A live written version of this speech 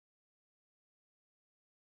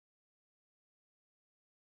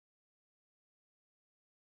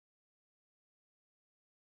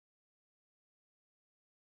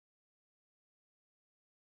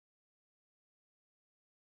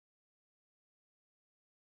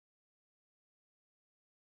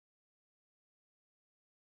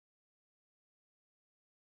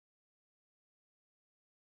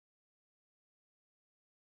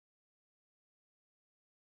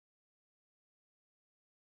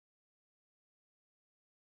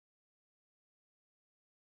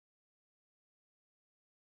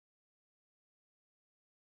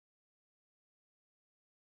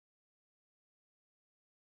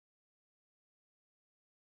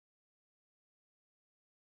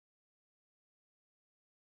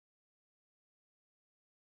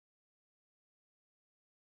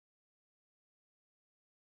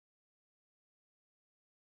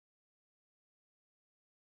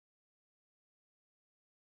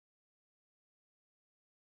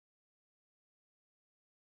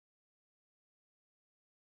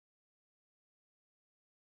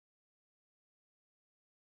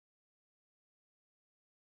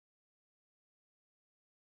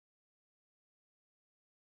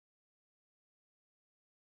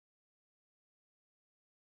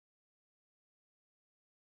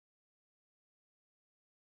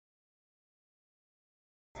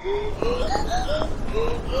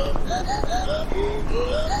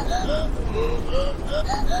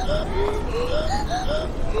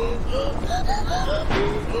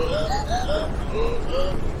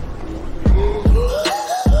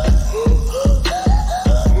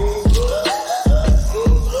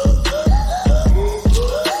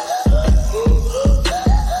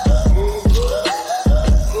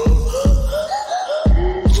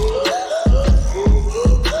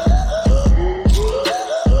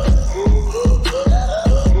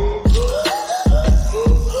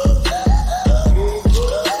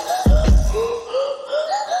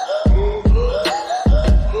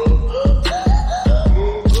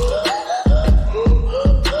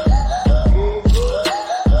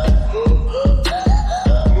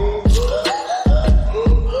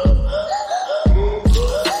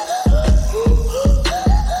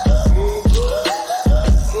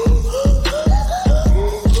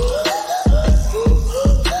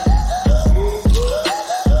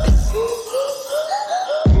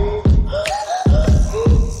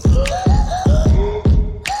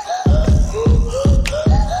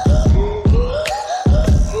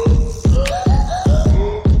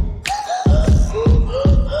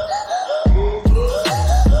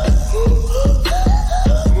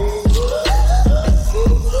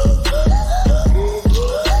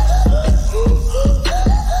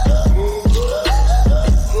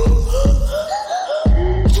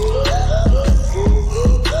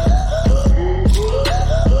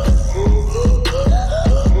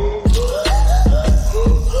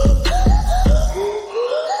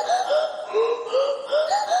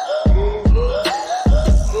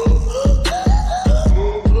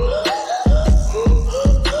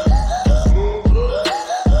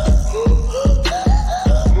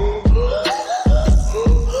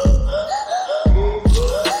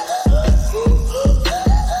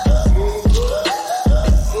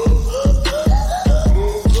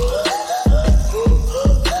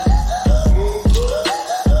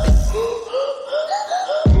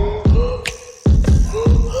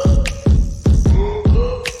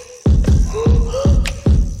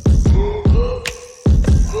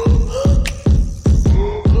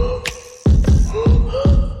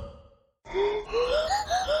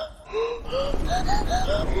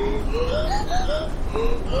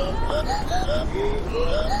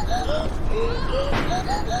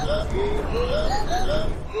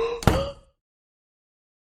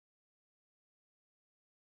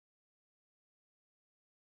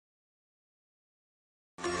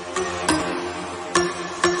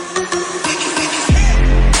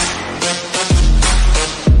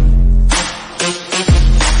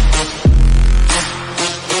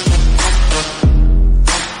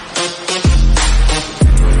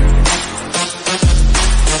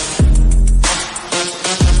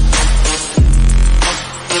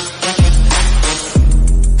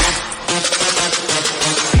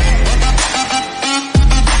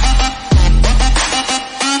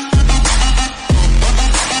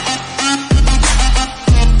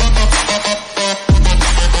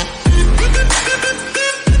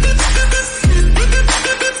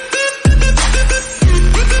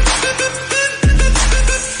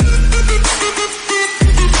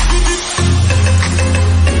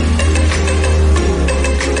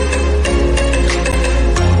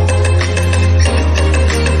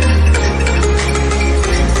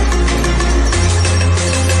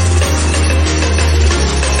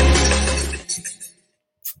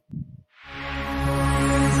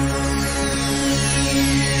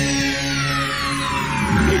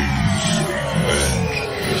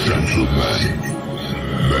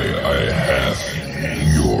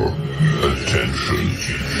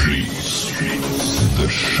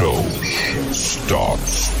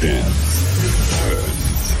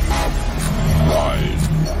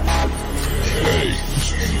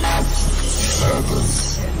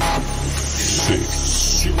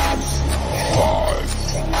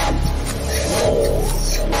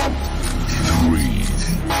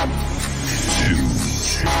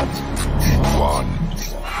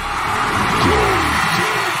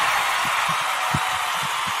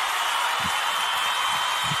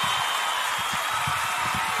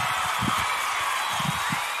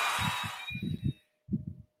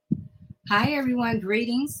Hi, everyone.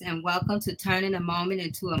 Greetings and welcome to Turning a Moment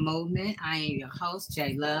into a Movement. I am your host,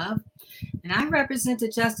 Jay Love, and I represent the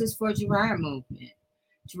Justice for Gerard movement.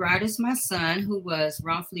 Gerard is my son who was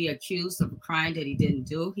wrongfully accused of a crime that he didn't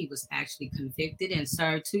do. He was actually convicted and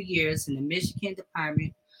served 2 years in the Michigan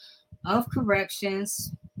Department of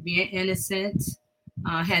Corrections, being innocent,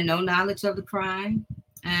 had no knowledge of the crime,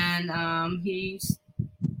 and he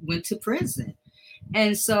went to prison.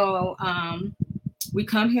 And so We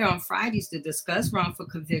come here on Fridays to discuss wrongful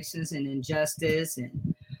convictions and injustice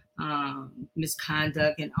and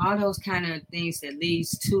misconduct and all those kind of things that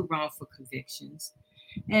leads to wrongful convictions.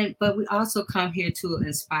 But we also come here to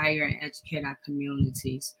inspire and educate our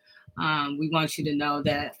communities. We want you to know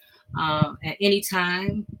that at any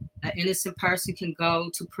time, an innocent person can go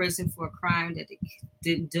to prison for a crime that they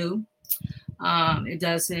didn't do. It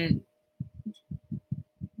doesn't.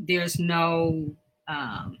 There's no.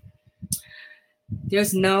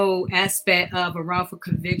 There's no aspect of a wrongful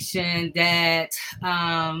conviction that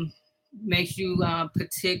makes you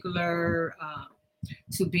particular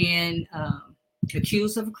to being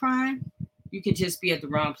accused of a crime. You can just be at the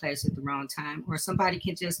wrong place at the wrong time, or somebody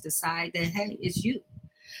can just decide that, hey, it's you.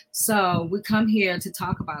 So we come here to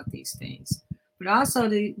talk about these things, but also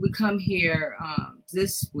we come here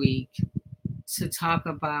this week to talk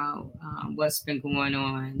about what's been going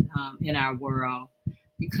on in our world,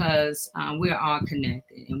 because we're all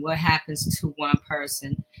connected, and what happens to one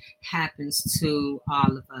person happens to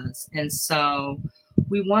all of us. And so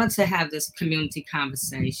we want to have this community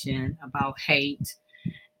conversation about hate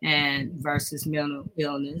and versus mental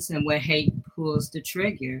illness, and where hate pulls the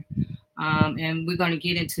trigger. And we're going to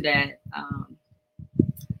get into that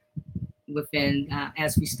within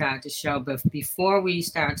as we start the show. But before we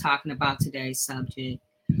start talking about today's subject,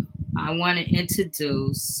 I want to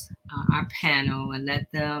introduce our panel and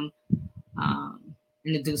let them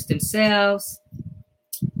introduce themselves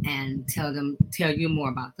and tell you more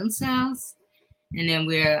about themselves. And then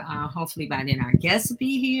we're hopefully by then our guests will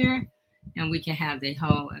be here, and we can have the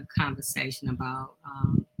whole conversation about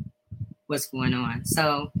what's going on.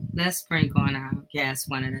 So let's bring on our guests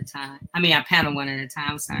one at a time. I mean, our panel one at a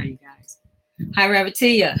time. Sorry, you guys. Hi,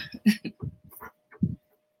 Revertia.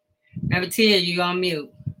 Revertia, you on mute.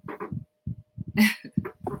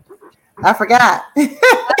 I forgot.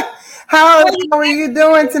 How are you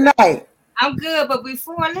doing tonight? I'm good, but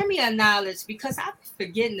before, let me acknowledge, because I'm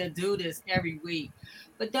forgetting to do this every week.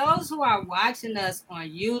 But those who are watching us on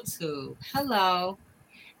YouTube, hello.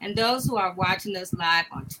 And those who are watching us live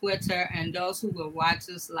on Twitter, and those who will watch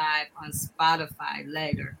us live on Spotify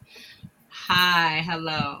later, hi,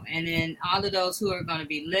 hello. And then all of those who are going to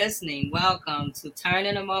be listening, welcome to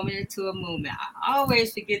Turning a Moment into a Movement. I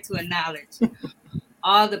always forget to acknowledge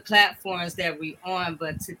all the platforms that we on,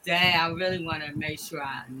 but today I really want to make sure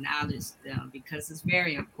I acknowledge them, because it's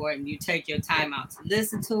very important. You take your time out to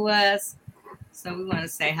listen to us, so we want to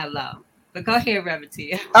say hello. But go ahead,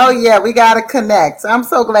 Revertia. Oh yeah, we got to connect. I'm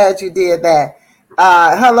so glad you did that.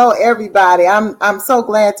 Hello, everybody. I'm so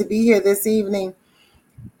glad to be here this evening.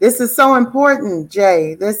 This is so important,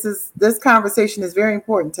 Jay. This conversation is very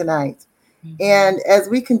important tonight. Mm-hmm. And as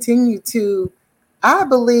we continue to, I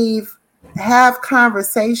believe, have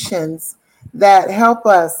conversations that help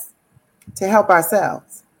us to help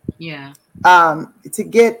ourselves. Yeah. To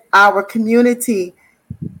get our community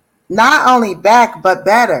not only back, but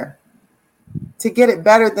better. To get it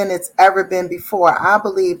better than it's ever been before. I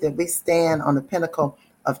believe that we stand on the pinnacle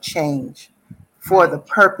of change for the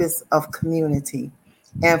purpose of community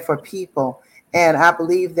and for people. And I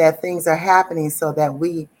believe that things are happening so that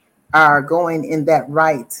we are going in that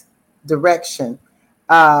right direction.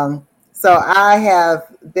 So I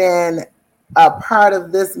have been a part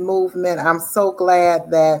of this movement. I'm so glad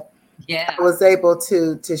that I was able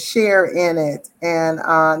to share in it, and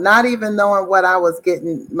not even knowing what I was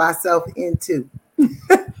getting myself into,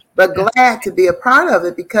 but glad to be a part of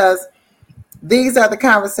it, because these are the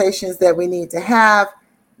conversations that we need to have.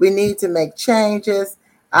 We need to make changes.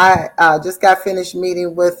 I just got finished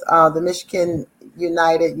meeting with the Michigan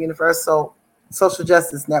United Universal Social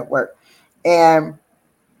Justice Network, and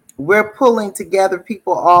we're pulling together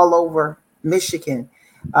people all over Michigan.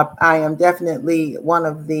 I am definitely one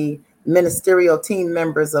of the ministerial team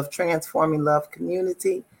members of Transforming Love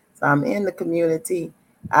Community. So I'm in the community.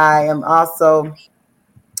 I am also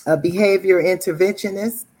a behavior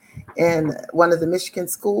interventionist in one of the Michigan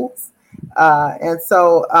schools. And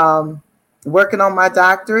so working on my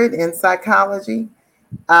doctorate in psychology,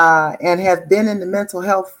 and have been in the mental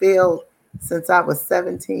health field since I was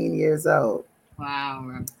 17 years old.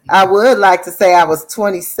 Wow. I would like to say I was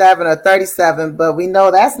 27 or 37, but we know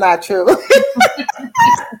that's not true.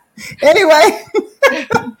 Anyway,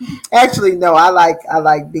 actually, no, I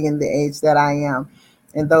like being the age that I am.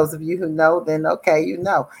 And those of you who know, then okay, you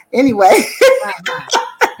know. Anyway.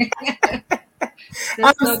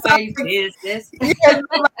 Nobody's business. Yeah,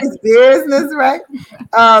 nobody's business, right?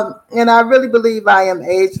 And I really believe I am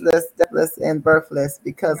ageless, deathless, and birthless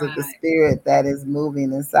because of the spirit that is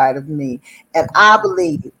moving inside of me. And I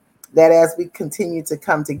believe that as we continue to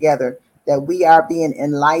come together, that we are being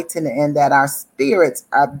enlightened and that our spirits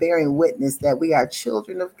are bearing witness that we are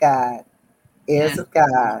children of God, heirs Yes. of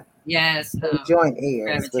God, Yes. and joint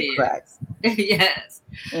heirs with Gratitude. Christ. Yes.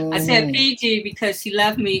 I said Mhm. PG because she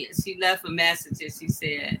left a message and she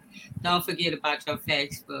said, don't forget about your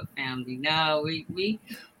Facebook family. No, we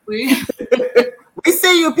We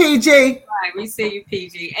see you, PG. right, we see you,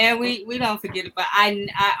 PG. And we don't forget about I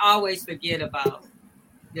always forget about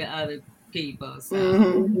the other people. So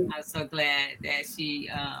Hmm. I'm so glad that she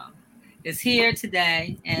is here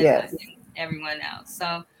today and Yes. everyone else.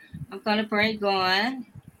 So I'm gonna break on.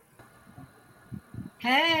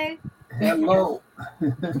 Hey. Hello.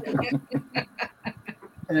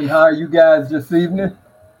 And how are you guys this evening?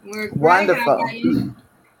 We're great. How Wonderful. about you? Oh,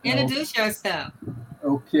 Introduce yourself.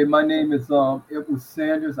 okay, my name is Edward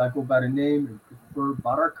Sanders. I go by the name of Prefer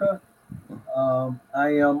Baraka. I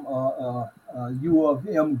am a U of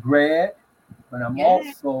M grad, but I'm Yeah.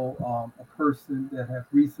 also a person that have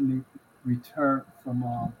recently returned from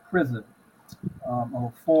prison. I'm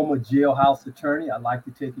a former jailhouse attorney. I like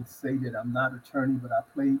to take it to say that I'm not attorney, but I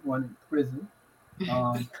played one in prison.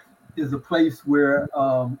 Um, is a place where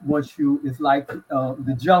once you, it's like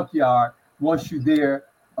the junkyard. Once you're there,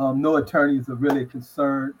 no attorneys are really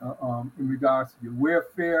concerned in regards to your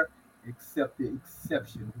welfare, except the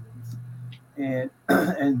exceptions. And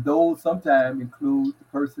and those sometimes include the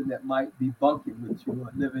person that might be bunking with you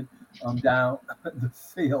or living down the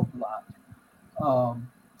cell block. Um,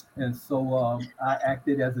 and so I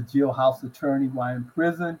acted as a jailhouse attorney while in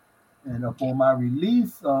prison. And upon my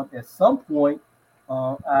release, at some point,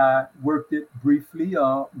 I worked it briefly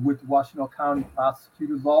with Washington County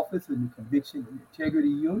Prosecutor's Office in the Conviction and Integrity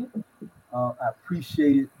Unit. I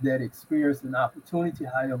appreciated that experience and opportunity,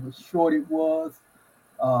 however short it was.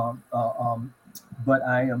 Um, uh, um, but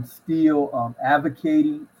I am still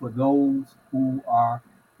advocating for those who are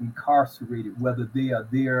incarcerated, whether they are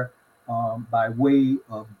there by way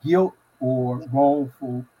of guilt or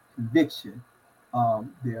wrongful conviction.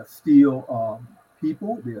 They are still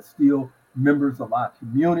people, they are still members of our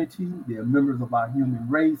community, they are members of our human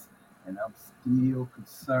race, and I'm still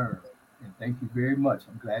concerned. And thank you very much.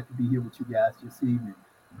 I'm glad to be here with you guys this evening.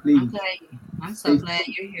 I'm Please glad. I'm so stay, glad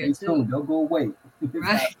you're here stay too. tuned. Don't go away. It's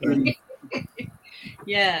Right. not pretty.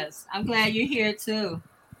 Yes. I'm glad you're here too.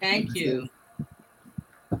 Thank you.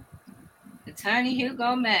 Attorney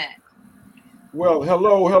Hugo Mack. Well,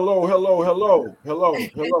 hello, hello, hello, hello, hello,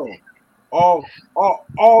 hello.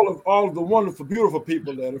 All of the wonderful, beautiful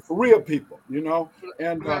people that are for real people,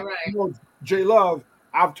 And Right, right. J Love,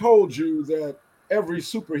 I've told you that every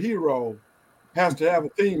superhero has to have a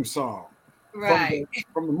theme song from Right.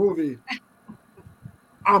 the movie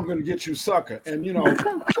I'm Gonna Get You Sucker. And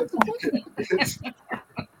it's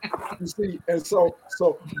you see, and so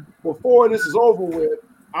before this is over with,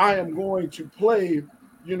 I am going to play,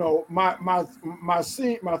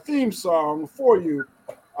 my theme song for you.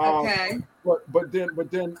 Uh, Okay. but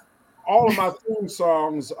then all of my theme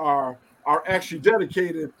songs are actually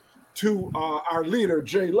dedicated to our leader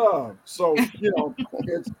J Love. So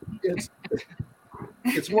it's it's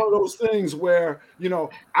it's one of those things where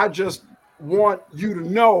I just want you to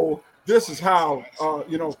know this is how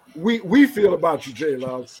we feel about you, J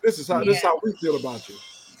Love. This is Yeah. how we feel about you.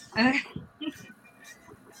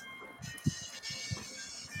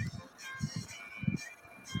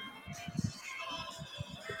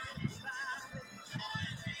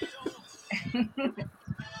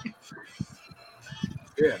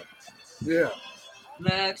 Yeah, yeah.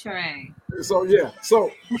 Love Train. So yeah,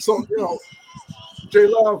 so J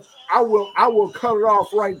Love, I will cut it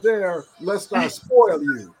off right there lest I spoil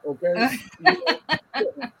you. Okay.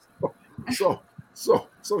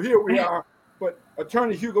 So here we are. But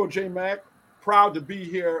Attorney Hugo J. Mack, proud to be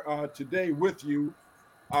here today with you.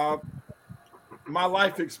 Uh, my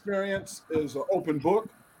life experience is an open book.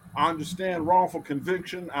 I understand wrongful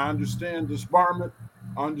conviction. I understand disbarment.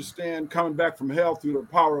 I understand coming back from hell through the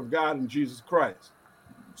power of God and Jesus Christ.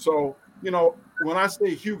 So, when I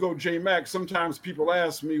say Hugo J. Mack, sometimes people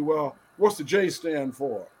ask me, well, what's the J stand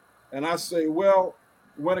for? And I say, well,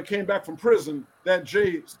 when I came back from prison, that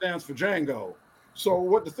J stands for Django. So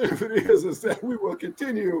what the thing of it is that we will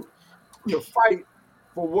continue to fight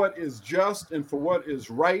for what is just and for what is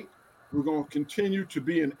right. We're going to continue to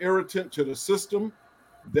be an irritant to the system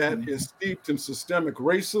that is steeped in systemic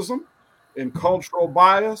racism, in cultural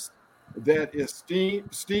bias, that is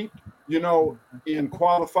steeped, in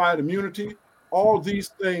qualified immunity. All these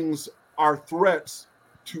things are threats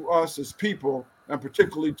to us as people, and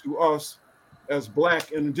particularly to us as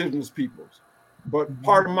Black and Indigenous peoples. But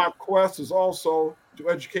part of my quest is also to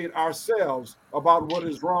educate ourselves about what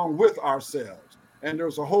is wrong with ourselves. and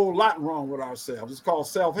there's a whole lot wrong with ourselves. It's called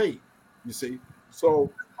self-hate, you see.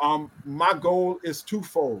 So my goal is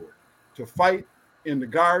twofold: to fight in the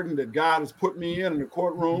garden that God has put me in the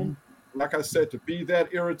courtroom. Like I said, to be that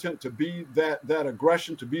irritant, to be that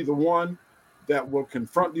aggression, to be the one that will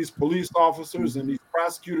confront these police officers and these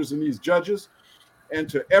prosecutors and these judges. And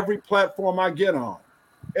to every platform I get on,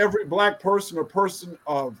 every Black person or person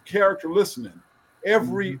of character listening,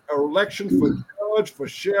 every election for judge, for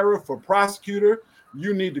sheriff, for prosecutor,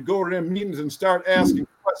 you need to go to them meetings and start asking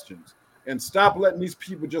questions and stop letting these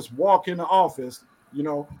people just walk into office, you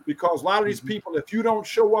know, because a lot of these people, if you don't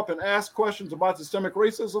show up and ask questions about systemic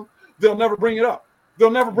racism, they'll never bring it up. They'll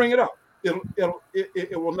never bring it up.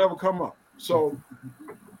 It will never come up. So,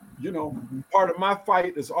 you know, part of my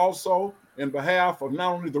fight is also in behalf of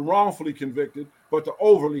not only the wrongfully convicted, but the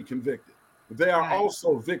overly convicted. They are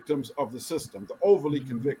also victims of the system, the overly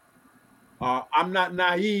convicted. I'm not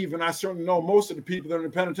naive, and I certainly know most of the people that are in the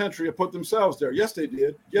penitentiary have put themselves there. Yes, they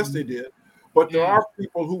did. Yes, they did. But there are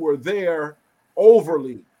people who were there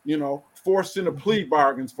overly, you know, forced into plea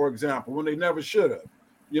bargains, for example, when they never should have.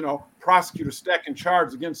 You know, prosecutors stacking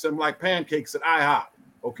charges against them like pancakes at IHOP.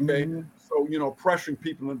 Okay. So, you know, pressuring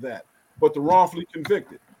people into that. But the wrongfully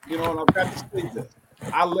convicted, you know, and I've got to say this.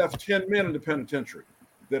 I left 10 men in the penitentiary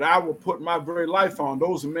that I will put my very life on.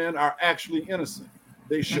 Those men are actually innocent.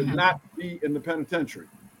 They should not be in the penitentiary.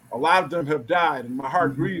 A lot of them have died, and my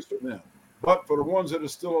heart grieves for them. But for the ones that are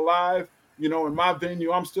still alive, you know, in my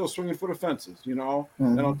venue, I'm still swinging for the fences, you know.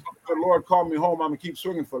 And until the good Lord called me home, I'm going to keep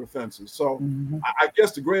swinging for the fences. So I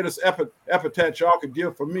guess the greatest epithet y'all could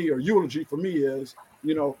give for me, or eulogy for me, is,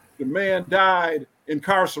 you know, the man died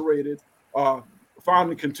incarcerated,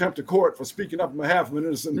 found in contempt of court for speaking up on behalf of an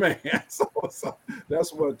innocent man. So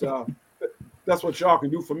that's what y'all can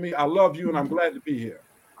do for me. I love you, and I'm glad to be here.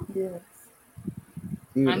 Yes.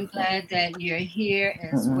 I'm glad that you're here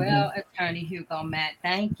as well, Attorney Hugo Mack.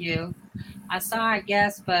 Thank you. I saw our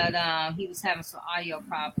guest, but he was having some audio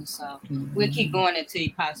problems, so we'll keep going until he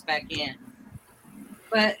pops back in.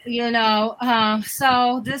 But, you know,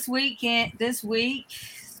 so this week, it's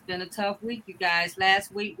been a tough week, you guys.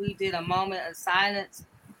 Last week, we did a moment of silence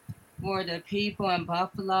for the people in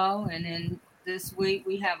Buffalo, and then this week,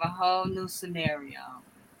 we have a whole new scenario.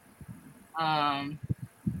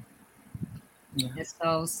 It's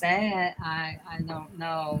so sad. I don't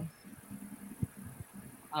know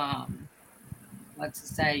what to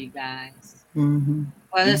say, you guys.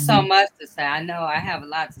 Well, there's so much to say. I know I have a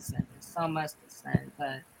lot to say. There's so much to say.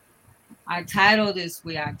 But our title this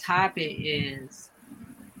week, our topic is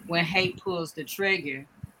When Hate Pulls the Trigger,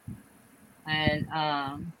 and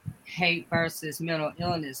hate versus mental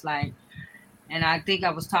illness. And I think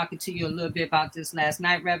I was talking to you a little bit about this last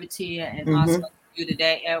night, Revertia, and also you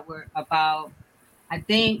today, Edward, about, I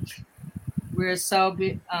think we're so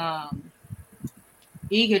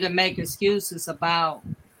eager to make excuses about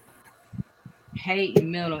hate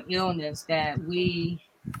and mental illness that we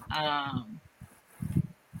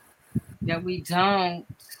don't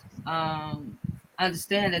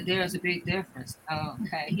understand that there's a big difference.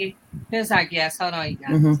 Okay, here's our guest. Hold on, you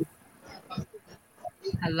guys.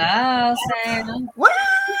 Hello, Sam. What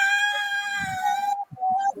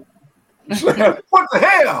the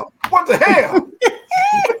hell? What the hell?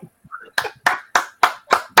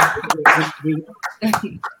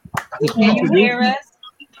 Can you hear us?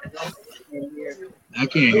 I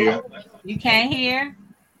can't hear. You can't hear?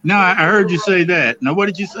 No, I heard you say that. Now, what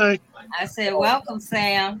did you say? I said, welcome,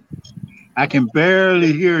 Sam. I can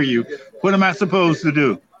barely hear you. What am I supposed to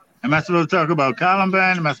do? Am I supposed to talk about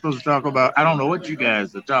Columbine? Am I supposed to talk about, I don't know what you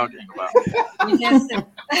guys are talking about.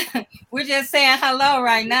 We're just saying hello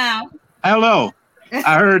right now. Hello.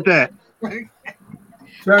 I heard that.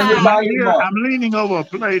 I'm leaning over a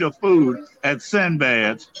plate of food at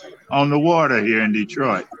Sinbad's on the water here in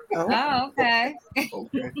Detroit. Oh, okay.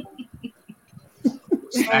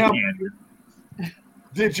 Sam,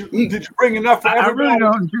 did you bring enough for everybody? I really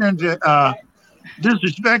don't intend to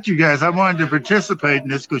disrespect you guys. I wanted to participate in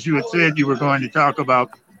this because you had said you were going to talk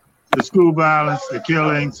about the school violence, the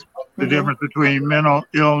killings, the difference between mental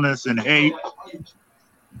illness and hate.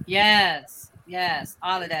 Yes,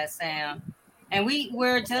 all of that, Sam. And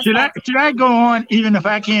we're just should I go on even if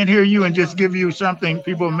I can't hear you and just give you something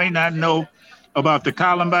people may not know about the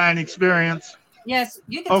Columbine experience? Yes,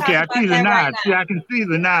 you can. Okay, I see the nods. Right, I can see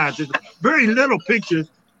the nods. It's very little pictures.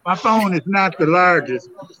 My phone is not the largest.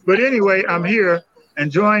 But anyway, I'm here and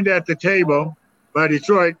joined at the table by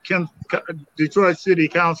Detroit City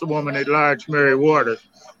Councilwoman at Large Mary Waters,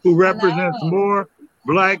 who represents more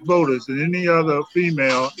Black voters than any other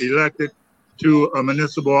female elected to a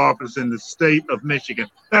municipal office in the state of Michigan.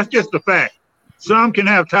 That's just a fact. Some can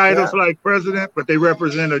have titles like president, but they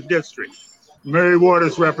represent a district. Mary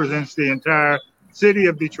Waters represents the entire city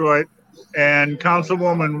of Detroit, and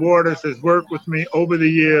Councilwoman Waters has worked with me over the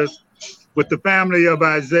years with the family of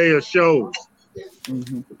Isaiah Shows.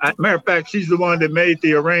 Matter of fact, she's the one that made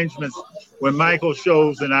the arrangements when Michael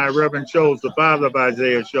Shows and Reverend Shows, the father of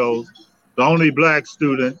Isaiah Shows, the only black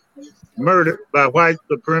student murdered by white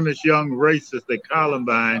supremacist young racists at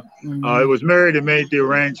Columbine. It was Mary that made the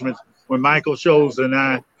arrangements when Michael Shows and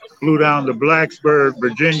I flew down to Blacksburg,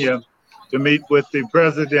 Virginia, to meet with the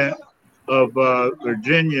president of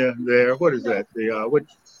Virginia there. What is that?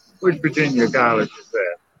 Which Virginia college is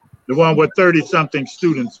that? The one where 30-something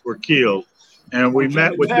students were killed. And we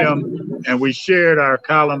met with them and we shared our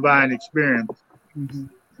Columbine experience.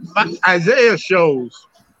 Isaiah Shows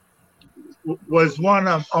was one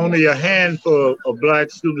of only a handful of black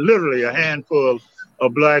students, literally a handful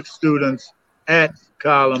of black students at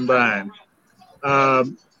Columbine.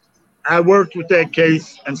 I worked with that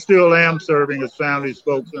case and still am serving as family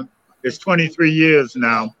spokesman. It's 23 years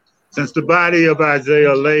now since the body of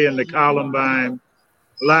Isaiah lay in the Columbine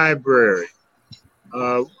library.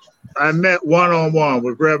 I met one-on-one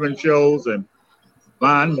with Reverend Shows and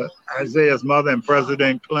Isaiah's mother and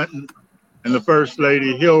President Clinton and the First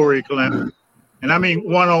Lady Hillary Clinton. And I mean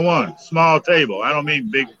one-on-one, small table. I don't mean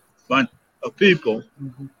big bunch of people.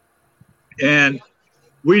 And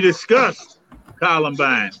we discussed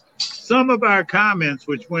Columbine. Some of our comments,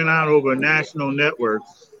 which went out over national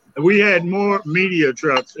networks, we had more media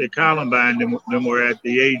trucks at Columbine than were at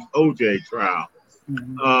the OJ trial.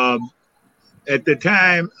 At the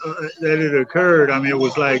time that it occurred, I mean, it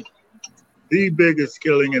was like the biggest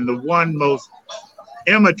killing and the one most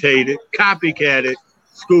imitated, copycatted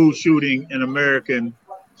school shooting in American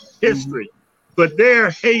history. But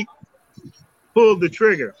their hate pulled the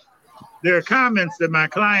trigger. There are comments that my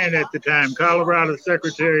client at the time, Colorado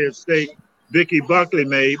Secretary of State Vicki Buckley,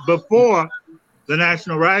 made before the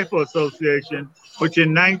National Rifle Association, which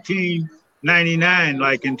in 1999,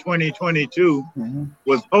 like in 2022,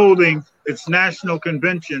 was holding its national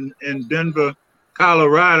convention in Denver,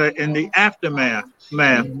 Colorado, in the aftermath,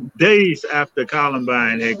 days after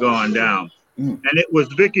Columbine had gone down. And it was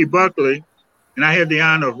Vicki Buckley, and I had the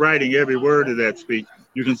honor of writing every word of that speech.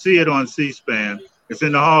 You can see it on C-SPAN. It's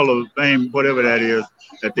in the Hall of Fame, whatever that is,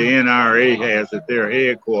 that the NRA has at their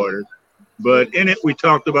headquarters. But in it, we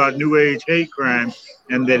talked about New Age hate crime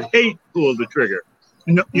and that hate pulled the trigger.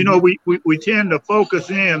 You know, we tend to focus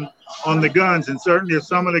in on the guns, and certainly if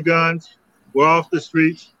some of the guns were off the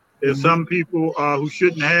streets, if some people who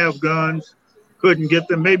shouldn't have guns couldn't get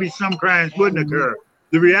them, maybe some crimes wouldn't occur.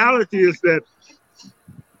 The reality is that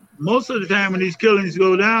most of the time when these killings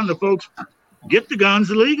go down, the folks get the guns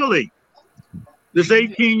legally. This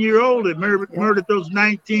 18-year-old that murdered those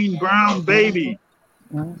 19 brown babies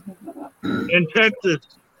in Texas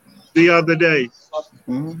the other day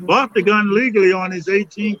bought the gun legally on his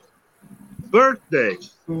 18th birthday.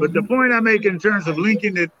 But the point I make in terms of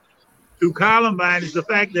linking it to Columbine is the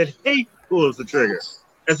fact that hate pulls the trigger.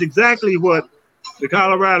 That's exactly what the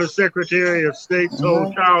Colorado Secretary of State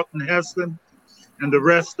told Charlton Heston and the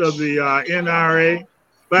rest of the NRA.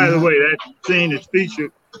 By the way, that scene is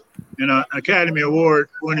featured in an Academy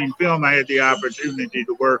Award-winning film I had the opportunity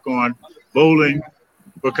to work on, Bowling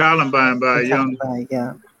for Columbine, by a young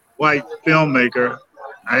white filmmaker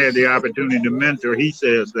I had the opportunity to mentor. He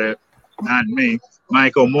says that, not me,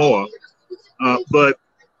 Michael Moore. But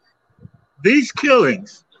these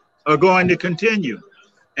killings are going to continue.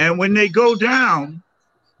 And when they go down,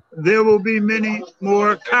 there will be many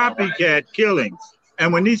more copycat killings.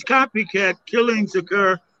 And when these copycat killings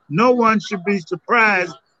occur, no one should be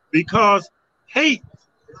surprised, because hate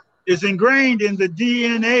is ingrained in the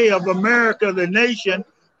DNA of America, the nation.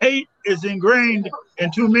 Hate is ingrained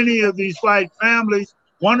in too many of these white families.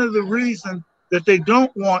 One of the reasons that they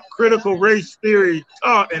don't want critical race theory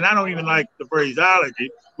taught, and I don't even like the phraseology,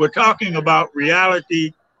 we're talking about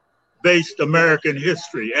reality-based American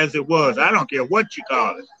history as it was. I don't care what you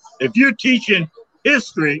call it. If you're teaching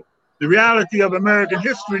history, the reality of American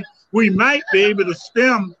history, we might be able to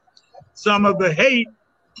stem some of the hate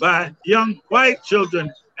by young white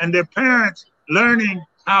children and their parents learning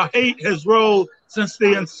how hate has rolled since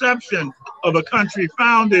the inception of a country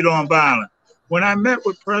founded on violence. When I met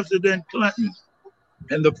with President Clinton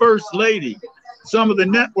and the First Lady, some of the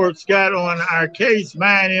networks got on our case,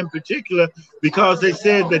 mine in particular, because they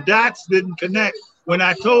said the dots didn't connect when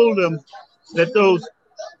I told them that those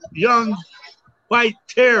young white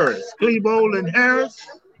terrorists, Klebold and Harris,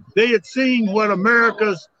 they had seen what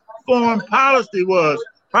America's foreign policy was.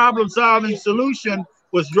 Problem-solving solution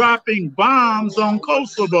was dropping bombs on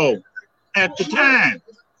Kosovo. at the time.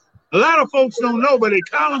 A lot of folks don't know, but at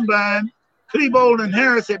Columbine, Klebold and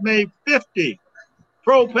Harris had made 50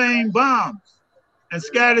 propane bombs and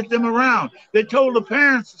scattered them around. They told the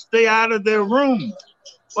parents to stay out of their rooms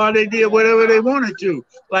while they did whatever they wanted to.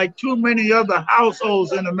 Like too many other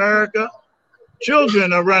households in America,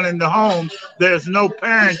 children are running the homes. There's no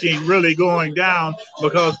parenting really going down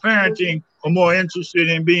because parenting are more interested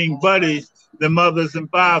in being buddies than mothers and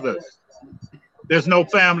fathers. There's no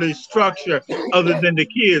family structure other than the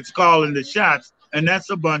kids calling the shots, and that's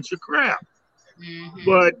a bunch of crap. Mm-hmm.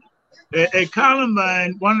 But at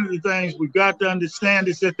Columbine, one of the things we've got to understand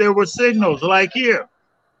is that there were signals like here.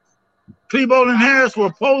 Klebold and Harris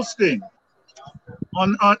were posting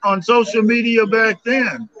on social media back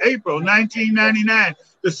then, April 1999.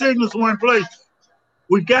 The signals were in place.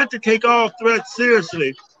 We've got to take all threats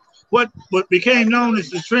seriously. What became known as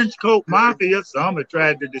the trench coat mafia, some have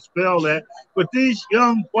tried to dispel that, but these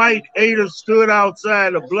young white haters stood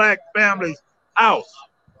outside a black family's house,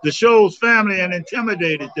 the Sholes family, and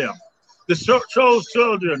intimidated them. The Sholes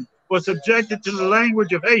children were subjected to the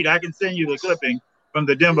language of hate. I can send you the clipping from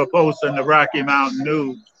the Denver Post and the Rocky Mountain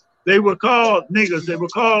News. They were called niggers. They were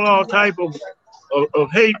called all type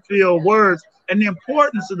of hate-filled words. And the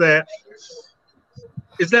importance of that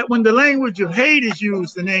is that when the language of hate is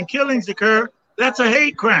used and then killings occur, that's a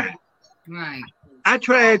hate crime. Right. I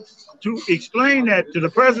tried to explain that to the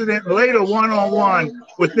president later one-on-one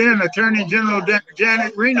with then Attorney General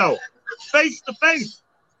Janet Reno, face to face.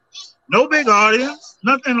 No big audience,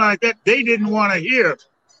 nothing like that. They didn't want to hear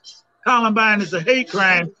Columbine is a hate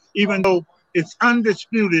crime, even though it's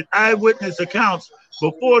undisputed eyewitness accounts.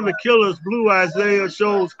 Before the killers blew Isaiah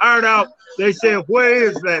Sholes' heart out, they said, "Where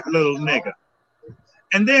is that little nigga?"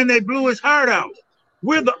 And then they blew his heart out.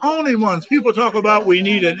 We're the only ones. People talk about we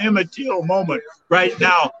need an Emmett Till moment right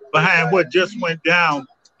now behind what just went down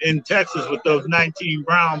in Texas with those 19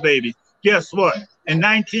 brown babies. Guess what? In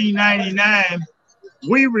 1999,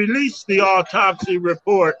 we released the autopsy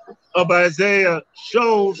report of Isaiah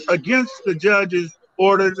Sholes against the judge's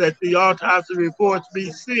order that the autopsy reports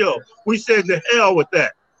be sealed. We said to hell with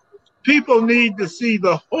that. People need to see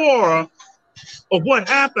the horror of what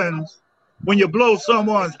happens when you blow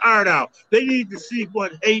someone's heart out. They need to see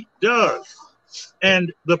what hate does.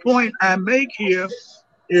 And the point I make here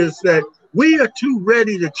is that we are too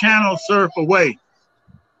ready to channel surf away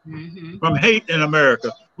from hate in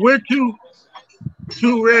America. We're too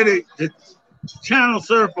ready to channel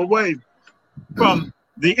surf away from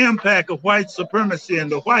the impact of white supremacy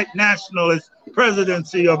and the white nationalist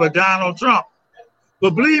presidency of a Donald Trump.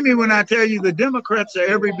 But believe me when I tell you the Democrats are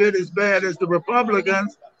every bit as bad as the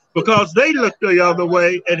Republicans, because they look the other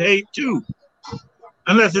way at hate too,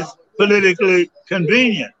 unless it's politically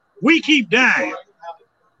convenient. We keep dying.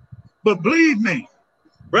 But believe me,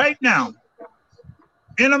 right now,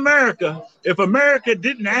 in America, if America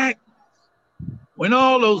didn't act when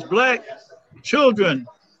all those black children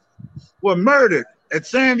were murdered at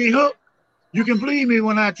Sandy Hook, you can believe me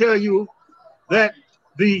when I tell you that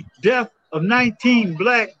the death of 19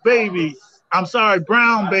 brown babies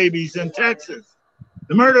in Texas,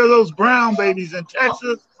 the murder of those brown babies in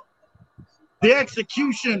Texas, the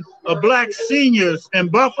execution of black seniors in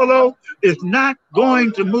Buffalo is not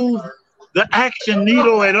going to move the action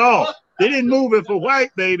needle at all. They didn't move it for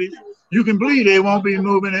white babies. You can believe they won't be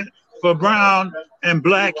moving it for brown and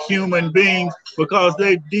black human beings, because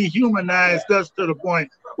they've dehumanized us to the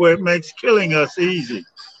point where it makes killing us easy.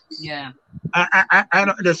 Yeah. I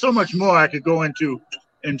don't, there's so much more I could go into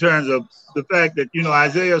in terms of the fact that, you know,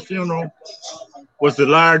 Isaiah's funeral was the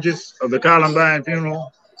largest of the Columbine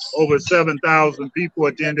funeral. Over 7,000 people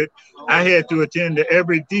attended. I had to attend to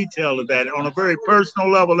every detail of that. On a very personal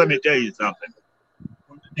level, let me tell you something.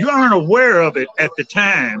 You aren't aware of it at the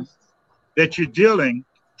time that you're dealing,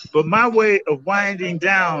 but my way of winding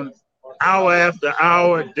down hour after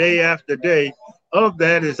hour, day after day of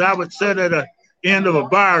that is I would sit at the end of a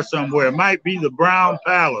bar somewhere. It might be the Brown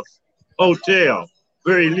Palace Hotel,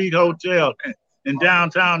 very elite hotel in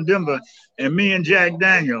downtown Denver, and me and Jack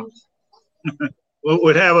Daniels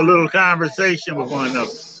would have a little conversation with one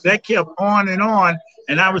another. That kept on,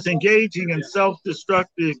 and I was engaging in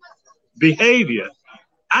self-destructive behavior.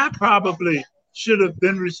 I probably should have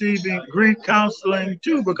been receiving grief counseling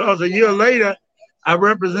too, because a year later, I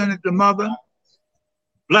represented the mother,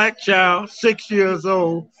 black child, 6 years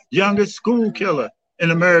old, youngest school killer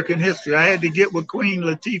in American history. I had to get with Queen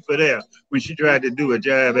Latifah there when she tried to do a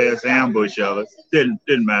jab-ass ambush of us. Didn't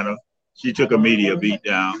matter. She took a media beat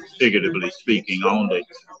down, figuratively speaking only.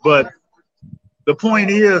 But the point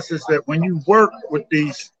is that when you work with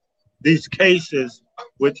these cases,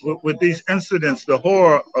 with these incidents, the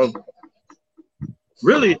horror of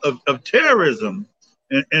really of terrorism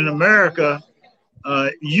in America,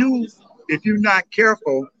 if you're not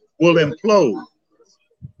careful, will implode.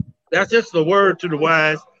 That's just the word to the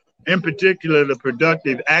wise, in particular the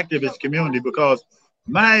productive activist community, because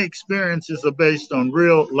my experiences are based on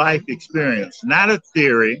real life experience, not a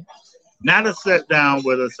theory, not a sit down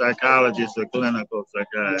with a psychologist or clinical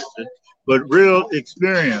psychiatrist, but real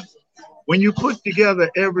experience. When you put together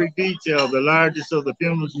every detail, the largest of the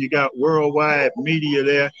funerals, you got worldwide media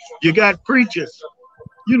there, you got preachers,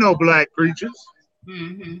 black preachers.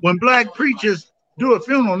 Mm-hmm. When black preachers do a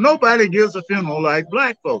funeral, nobody gives a funeral like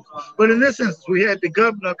black folks. But in this instance, we had the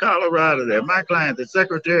governor of Colorado there, my client, the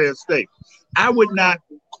Secretary of State. I would not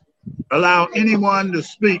allow anyone to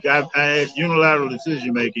speak. I had unilateral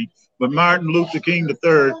decision making, but Martin Luther King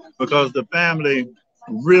III, because the family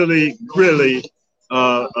really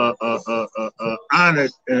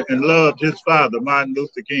honored and loved his father, Martin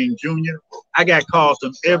Luther King Jr. I got calls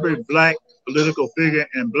from every black political figure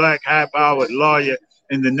and black high-powered lawyer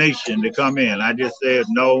in the nation to come in. I just said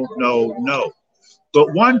no, no, no.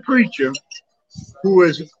 But one preacher who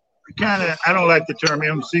is kind of, I don't like the term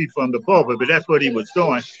MC from the pulpit, but that's what he was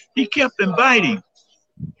doing. He kept inviting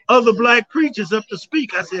other black preachers up to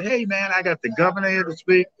speak. I said, hey, man, I got the governor here to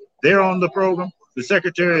speak. They're on the program. The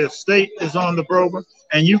Secretary of State is on the program.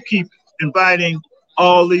 And you keep inviting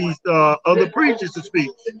all these other preachers to speak.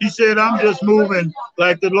 He said, I'm just moving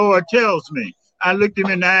like the Lord tells me. I looked him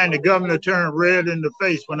in the eye and the governor turned red in the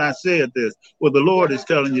face when I said this. Well, the Lord is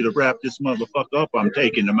telling you to wrap this motherfucker up. I'm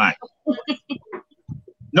taking the mic.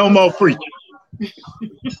 No more preachers.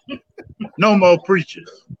 No more preachers.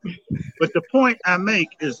 But the point I make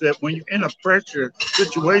is that when you're in a pressure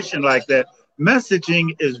situation like that,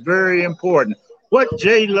 messaging is very important. What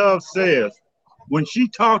J. Love says when she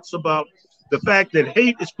talks about the fact that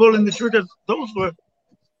hate is pulling the trigger, those were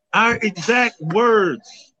our exact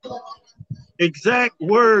words. Exact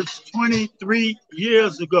words 23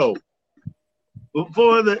 years ago,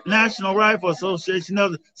 before the National Rifle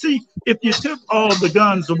Association. See, if you took all the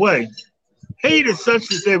guns away, hate is such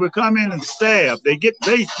that they would come in and stab. They get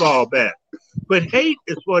baseball bats. But hate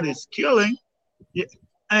is what is killing.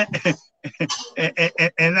 And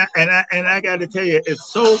I got to tell you,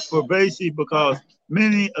 it's so pervasive because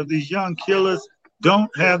many of these young killers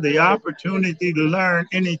don't have the opportunity to learn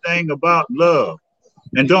anything about love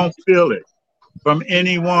and don't feel it from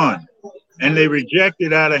anyone. And they reject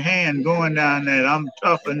it out of hand going down that I'm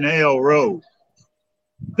tough and nail road.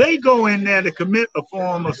 They go in there to commit a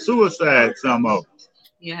form of suicide, some of them.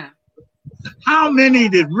 Yeah. How many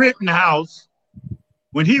did Rittenhouse,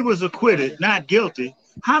 when he was acquitted, not guilty,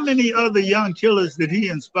 how many other young killers did he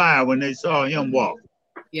inspire when they saw him walk?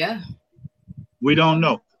 Yeah. We don't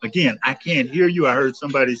know. Again, I can't hear you. I heard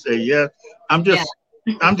somebody say yes. I'm just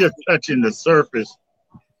touching the surface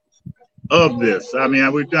of this. I mean,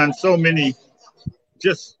 we've done so many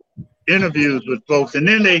just interviews with folks, and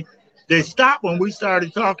then they stopped when we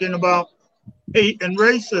started talking about hate and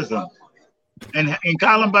racism and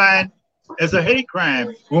Columbine as a hate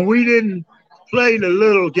crime, when we didn't play the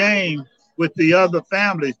little game with the other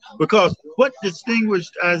families, because what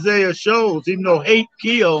distinguished Isaiah Shows, even though hate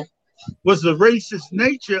killed, was the racist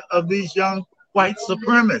nature of these young white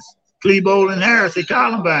supremacists. Klebold and Harris at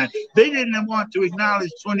Columbine. They didn't want to acknowledge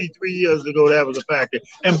 23 years ago that was a factor.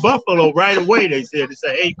 And Buffalo, right away, they said it's a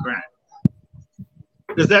hate crime.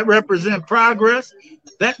 Does that represent progress?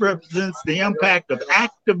 That represents the impact of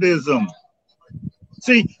activism.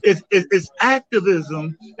 See, it's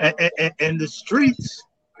activism and the streets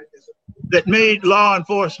that made law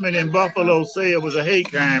enforcement in Buffalo say it was a hate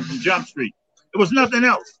crime from Jump Street. It was nothing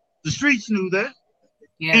else. The streets knew that.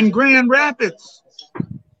 Yeah. In Grand Rapids,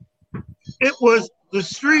 it was the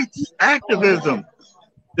streets activism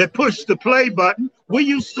that pushed the play button.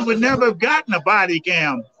 We would never have gotten a body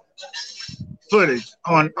cam footage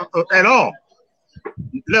on at all,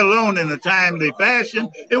 let alone in a timely fashion.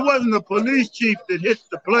 It wasn't the police chief that hit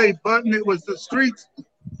the play button. It was the streets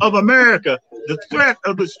of America, the threat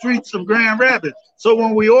of the streets of Grand Rapids. So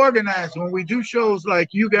when we organize, when we do shows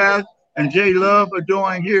like you guys and J. Love are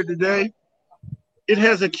doing here today, it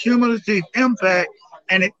has a cumulative impact.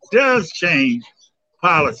 And it does change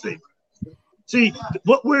policy. See,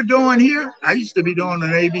 what we're doing here, I used to be doing on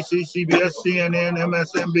ABC, CBS, CNN,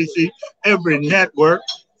 MSNBC, every network,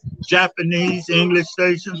 Japanese, English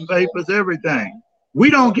stations, papers, everything. We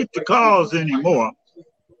don't get the calls anymore.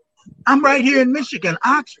 I'm right here in Michigan.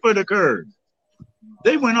 Oxford occurred.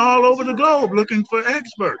 They went all over the globe looking for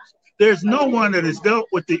experts. There's no one that has dealt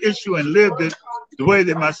with the issue and lived it the way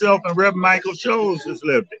that myself and Reverend Michael Shows has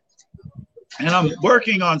lived it. And I'm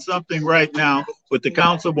working on something right now with the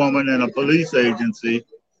councilwoman and a police agency,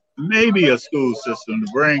 maybe a school system,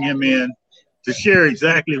 to bring him in to share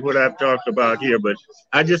exactly what I've talked about here. But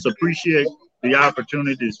I just appreciate the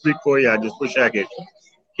opportunity to speak for you. I just wish I could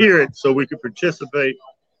hear it so we could participate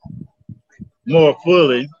more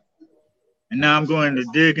fully. And now I'm going to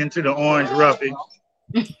dig into the orange roughy,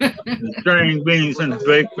 the string beans, and the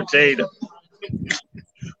baked potato.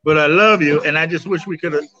 But I love you, and I just wish we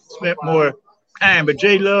could have spent more time. But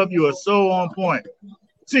J Love, you are so on point.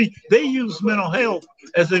 See, they use mental health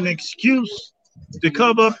as an excuse to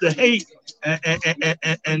cover up the hate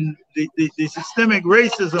and the systemic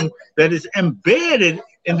racism that is embedded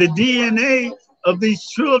in the DNA of these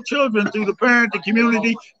children through the parent, the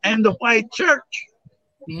community, and the white church.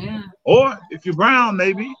 Yeah. Or if you're brown,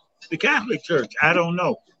 maybe the Catholic Church. I don't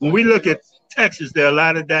know. When we look at Texas, there are a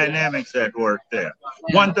lot of dynamics at work there.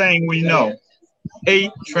 Yeah. One thing we know,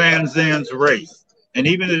 hate transcends race. And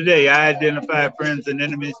even today, I identify friends and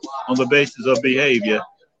enemies on the basis of behavior,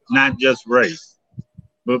 not just race.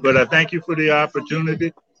 But I thank you for the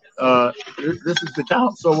opportunity. This is the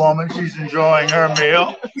councilwoman. She's enjoying her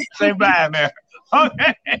meal. Say bye, Mary.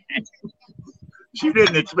 Okay. She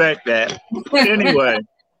didn't expect that. Anyway,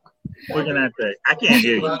 what can I say? I can't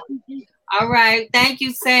hear you. All right. Thank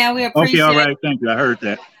you, Sam. We appreciate it. Okay, all right. Thank you. I heard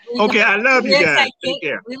that. Okay, I love you guys. Take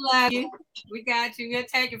care. We love you. We got you. We'll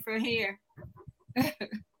take it from here.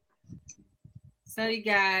 So, you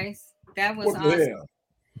guys, that was awesome.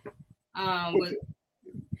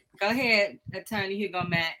 Go ahead, Attorney Hugo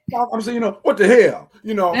Mack. I'm saying, what the hell?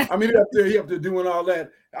 I mean, he up there doing all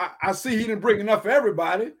that. I see he didn't bring enough for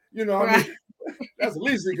everybody. Right. I mean, that's the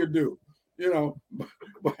least he could do.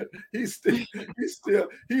 But he's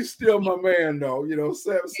still my man, though.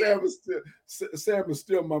 Sam is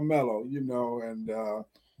still my mellow. And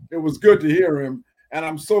it was good to hear him, and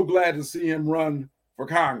I'm so glad to see him run for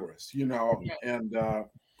Congress. And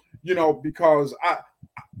because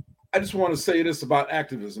I just want to say this about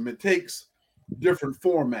activism. It takes different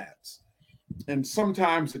formats, and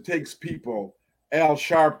sometimes it takes people, Al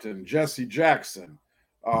Sharpton, Jesse Jackson,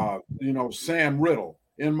 Sam Riddle,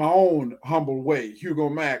 in my own humble way, Hugo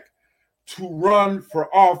Mack, to run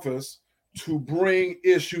for office to bring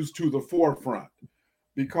issues to the forefront.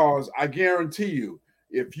 Because I guarantee you,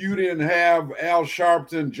 if you didn't have Al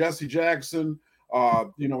Sharpton, Jesse Jackson,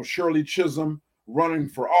 Shirley Chisholm running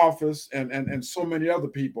for office and so many other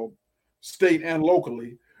people, state and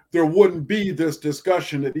locally, there wouldn't be this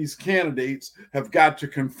discussion that these candidates have got to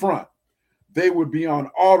confront. They would be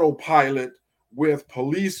on autopilot with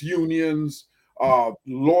police unions,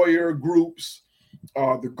 lawyer groups,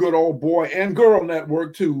 the good old boy and girl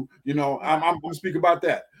network too. I'm going to speak about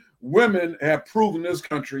that. Women have proven this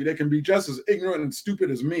country they can be just as ignorant and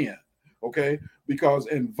stupid as men, okay?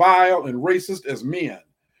 And vile and racist as men.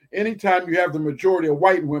 Anytime you have the majority of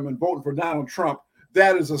white women voting for Donald Trump,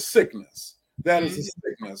 that is a sickness. That is a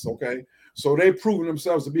sickness, okay? So they've proven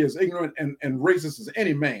themselves to be as ignorant and racist as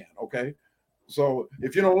any man, okay? So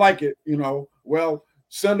if you don't like it, well,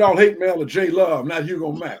 send all hate mail to J Love, not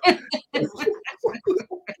Hugo Mack.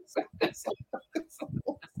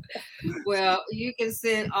 Well, you can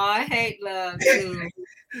send all hate love to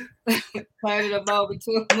Turning a Moment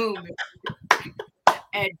to a Movement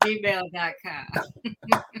at gmail.com.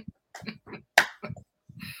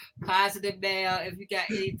 Positive mail. If you got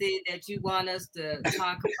anything that you want us to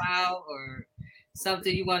talk about or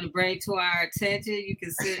something you want to bring to our attention, you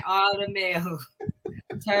can send all the mail.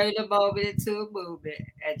 Turn the moment into a movement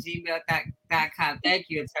at gmail.com. Thank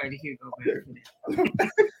you, Attorney Hugo.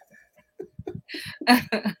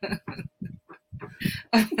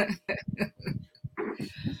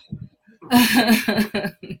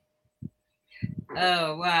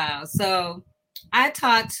 Oh, wow. So I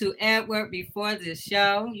talked to Edward before this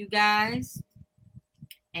show, you guys.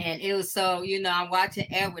 And it was so, I'm watching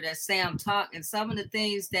Edward and Sam talk. And some of the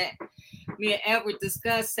things that me and Edward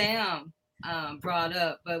discussed, Sam brought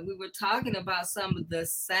up. But we were talking about some of the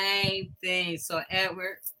same things. So,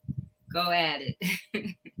 Edward, go at it.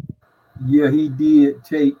 Yeah, he did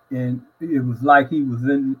take, and it was like he was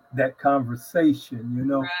in that conversation,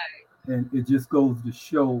 Right. And it just goes to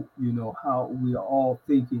show, how we are all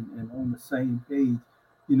thinking and on the same page.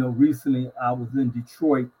 Recently I was in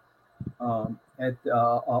Detroit at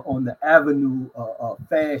on the Avenue of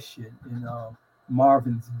Fashion in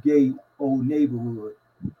Marvin's Gate old neighborhood,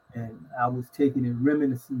 and I was taking and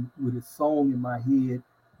reminiscing with a song in my head,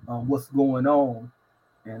 what's going on,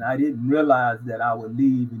 and I didn't realize that I would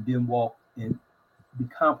leave and then walk and be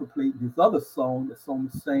contemplating this other song that's on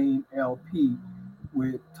the same LP, where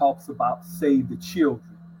it talks about save the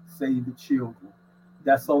children,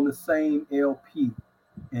 that's on the same LP,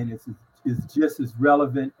 and it's just as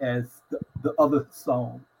relevant as the other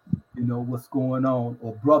song. You know what's going on,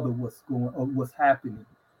 or brother, what's happening.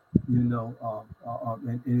 You know,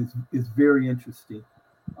 and it's very interesting.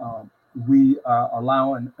 Um, we are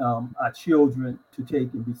allowing our children to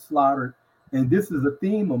take and be slaughtered, and this is a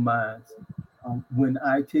theme of mine. When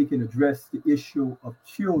I take and address the issue of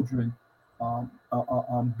children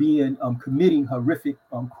being committing horrific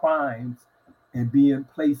crimes and being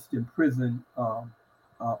placed in prison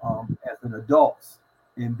as an adult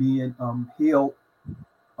and being held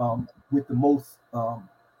with the most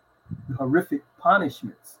horrific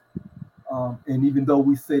punishments. And even though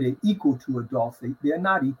we say they're equal to adults, they're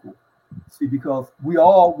not equal. See, because we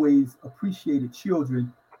always appreciated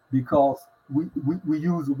children because we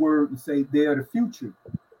use the word and say they're the future.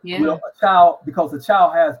 Yeah. Well, because a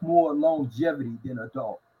child has more longevity than an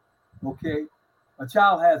adult. Okay, a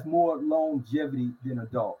child has more longevity than an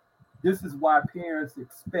adult. This is why parents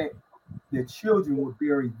expect their children will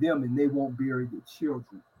bury them and they won't bury their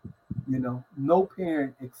children. You know, no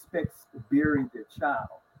parent expects to bury their child.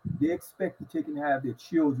 They expect to take and have their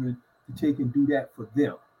children to take and do that for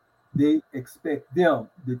them. They expect them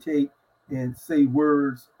to take and say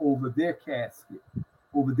words over their casket,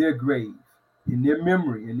 over their grave, in their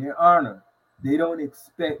memory, in their honor. They don't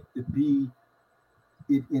expect to be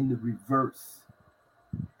it in the reverse.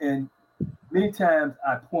 And many times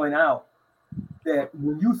I point out that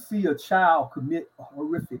when you see a child commit a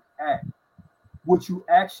horrific act, what you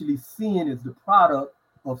actually seeing is the product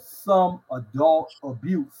of some adult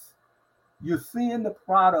abuse. You're seeing the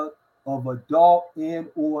product of adult and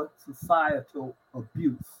or societal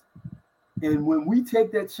abuse. And when we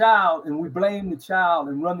take that child and we blame the child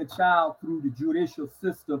and run the child through the judicial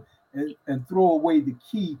system and throw away the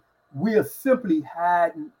key, we are simply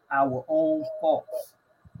hiding our own faults.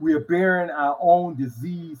 We are bearing our own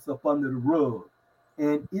disease up under the rug.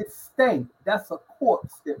 And it stinks. That's a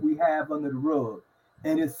corpse that we have under the rug.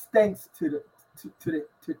 And it stinks to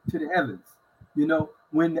the heavens. You know,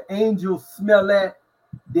 when the angels smell that,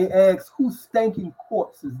 they ask, whose stinking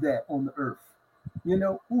corpse is that on the earth? You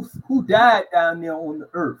know, who died down there on the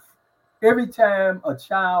earth? Every time a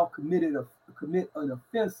child commit an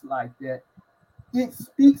offense like that, it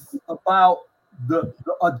speaks about the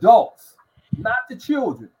adults, not the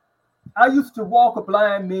children. I used to walk a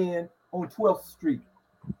blind man on 12th Street.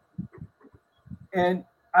 And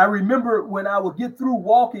I remember when I would get through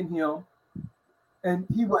walking him, and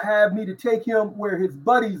he would have me to take him where his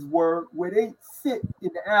buddies were, where they sit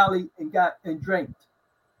in the alley and drank.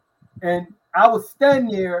 And I would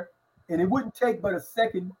stand there, and it wouldn't take but a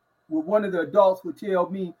second where one of the adults would tell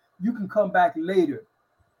me, you can come back later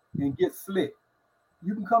and get slick.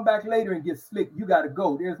 You can come back later and get slick. You got to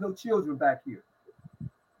go. There's no children back here.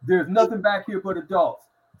 There's nothing back here but adults.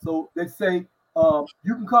 So they say,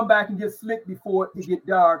 you can come back and get slick before it get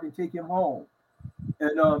dark and take him home.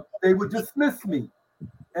 And they would dismiss me.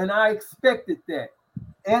 And I expected that.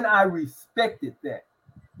 And I respected that.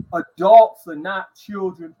 Adults are not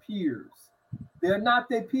children peers. They're not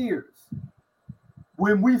their peers.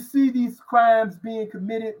 When we see these crimes being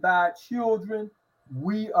committed by children,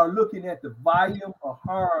 we are looking at the volume of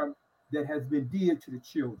harm that has been did to the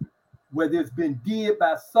children. Whether it's been did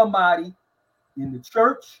by somebody in the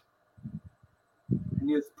church, and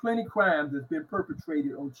there's plenty of crimes that's been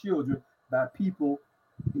perpetrated on children by people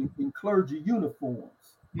in clergy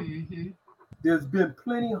uniforms. Mm-hmm. There's been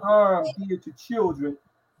plenty of harm did to children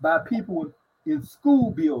by people in school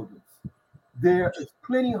buildings. There is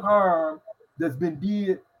plenty of harm that's been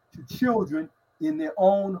did to children in their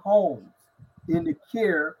own homes, in the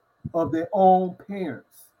care of their own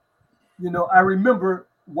parents. You know, I remember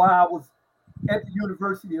while I was at the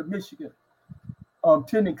University of Michigan,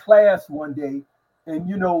 attending class one day, and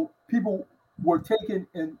you know, people were taking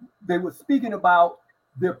and they were speaking about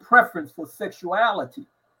their preference for sexuality.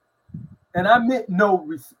 And I meant no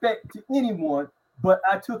respect to anyone, but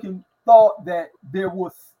I took in thought that there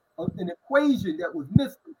was an equation that was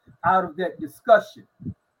missing out of that discussion.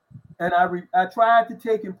 And I tried to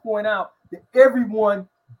take and point out that everyone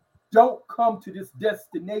don't come to this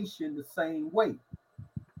destination the same way.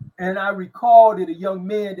 And I recalled that a young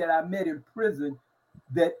man that I met in prison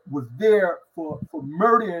that was there for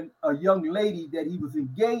murdering a young lady that he was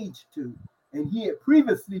engaged to. And he had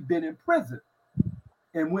previously been in prison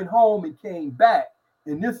and went home and came back.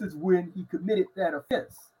 And this is when he committed that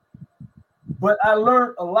offense. But I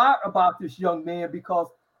learned a lot about this young man because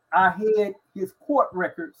I had his court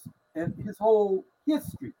records and his whole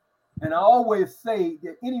history. And I always say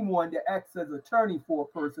that anyone that acts as an attorney for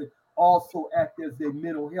a person also acts as their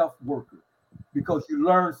mental health worker, because you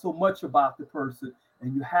learn so much about the person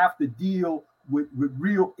and you have to deal with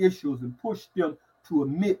real issues and push them to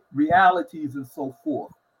admit realities and so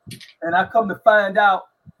forth. And I come to find out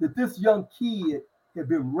that this young kid had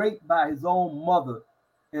been raped by his own mother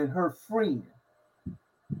and her friend.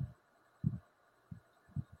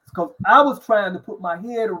 Because I was trying to put my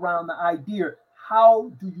head around the idea,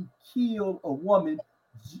 how do you kill a woman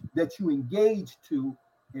that you engage to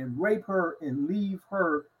and rape her and leave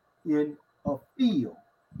her in a field?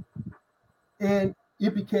 And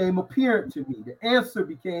it became apparent to me. The answer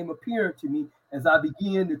became apparent to me as I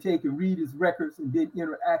began to take and read his records and then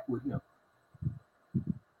interact with him.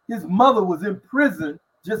 His mother was in prison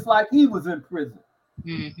just like he was in prison.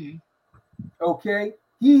 Mm-hmm. Okay?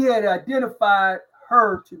 He had identified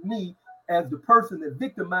her to me as the person that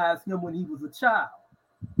victimized him when he was a child.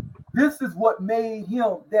 This is what made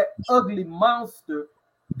him that ugly monster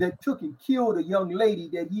that took and killed a young lady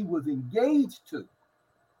that he was engaged to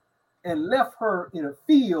and left her in a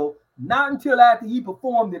field, not until after he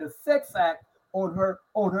performed a sex act on her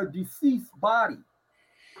deceased body.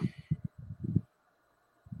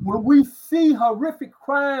 When we see horrific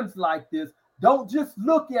crimes like this, don't just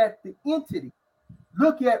look at the entity.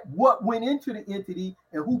 Look at what went into the entity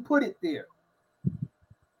and who put it there.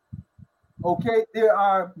 Okay, there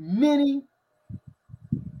are many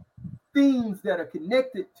things that are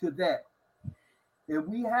connected to that, and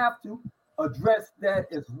we have to address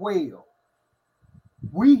that as well.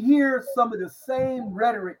 We hear some of the same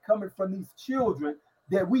rhetoric coming from these children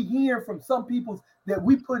that we hear from some people that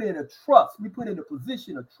we put in a trust. We put in a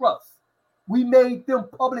position of trust. We made them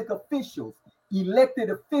public officials, elected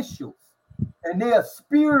officials, and they are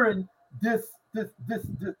spewing these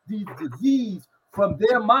disease from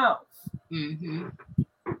their mouths. Mm-hmm.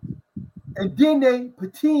 And then they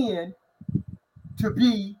pretend to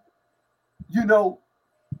be,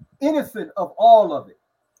 innocent of all of it.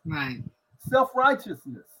 Right.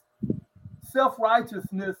 Self-righteousness,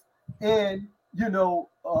 and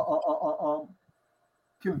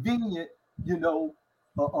convenient,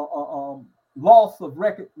 loss of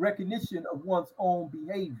recognition of one's own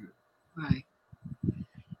behavior. Right.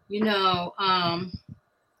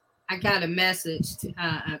 I got a message,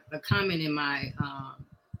 a comment in my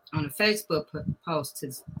on a Facebook post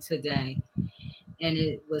today, and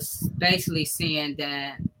it was basically saying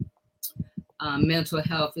that mental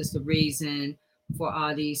health is the reason for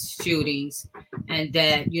all these shootings, and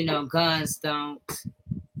that guns don't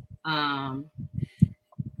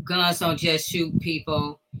just shoot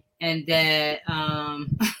people, and that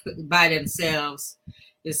by themselves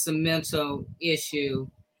it's a mental issue,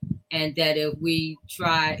 and that if we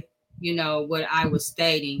try, what I was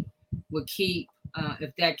stating would keep,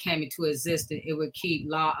 if that came into existence, it would keep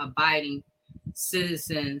law-abiding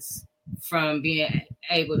citizens from being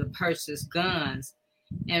able to purchase guns.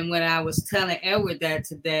 And when I was telling Edward that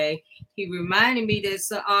today, he reminded me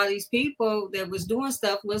that all these people that was doing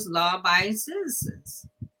stuff was law-abiding citizens.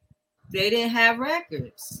 They didn't have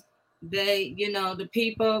records. They, the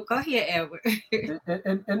people. Go ahead, Edward.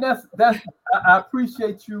 and that's I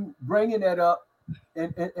appreciate you bringing that up.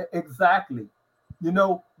 And exactly,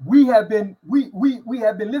 we have been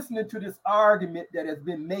listening to this argument that has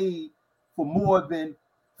been made for more than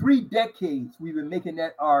 3 decades. We've been making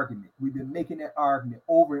that argument. We've been making that argument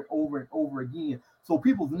over and over and over again. So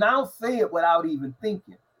people now say it without even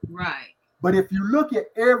thinking. Right. But if you look at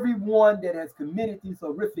everyone that has committed these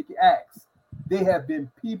horrific acts, they have been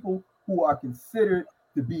people who are considered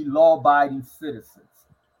to be law-abiding citizens.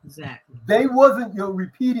 Exactly. They wasn't your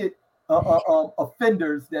repeated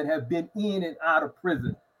offenders that have been in and out of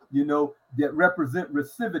prison, that represent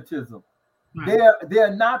recidivism. Right. They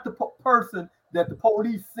are not the person that the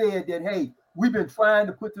police said that, hey, we've been trying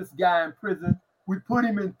to put this guy in prison. We put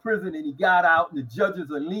him in prison and he got out, and the judges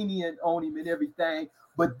are lenient on him and everything.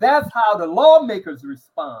 But that's how the lawmakers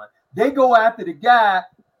respond. They go after the guy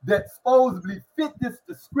that supposedly fit this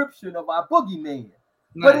description of our boogeyman.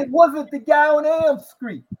 Right. But it wasn't the guy on Elm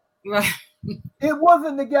Street. Right. It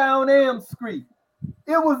wasn't the guy on Elm Street.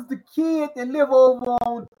 It was the kid that lived over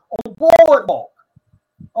on Boardwalk.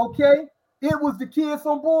 Okay? It was the kids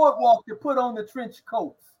on Boardwalk that put on the trench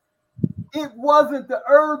coats. It wasn't the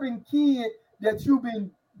urban kid that you've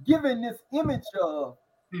been given this image of.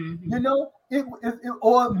 Mm-hmm. It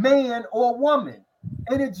or a man or a woman.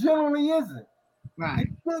 And it generally isn't. Right. It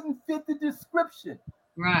didn't fit the description.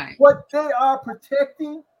 Right. What they are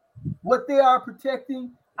protecting,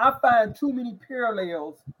 I find too many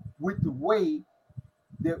parallels with the way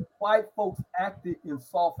that white folks acted in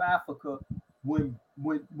South Africa when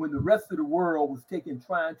the rest of the world was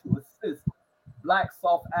trying to assist Black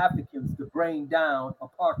South Africans to bring down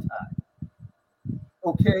apartheid.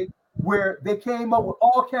 Okay, where they came up with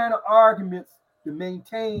all kind of arguments to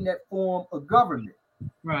maintain that form of government.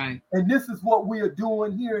 Right. And this is what we are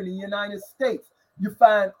doing here in the United States. You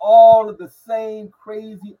find all of the same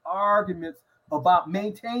crazy arguments about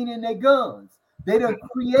maintaining their guns. They done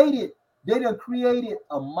created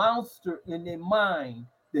a monster in their mind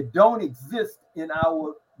that don't exist in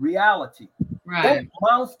our reality. Right. That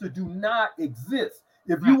monster do not exist.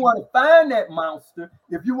 If you want to find that monster,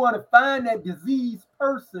 if you want to find that diseased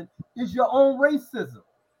person, is your own racism.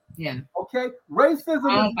 Yeah. Okay.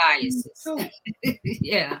 Racism Own biases too.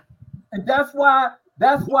 Yeah. And that's why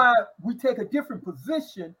we take a different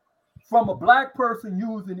position from a black person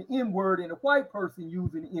using the N-word and a white person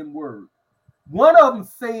using the N-word. One of them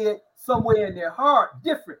said somewhere in their heart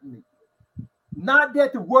differently. Not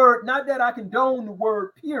that I condone the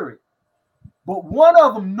word, period. But one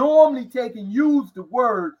of them normally take and use the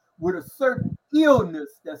word with a certain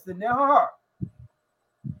illness that's in their heart.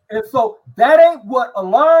 And so that ain't what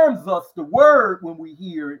alarms us, the word, when we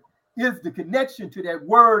hear it, is the connection to that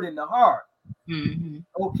word in the heart. Mm-hmm.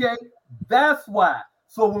 Okay? That's why.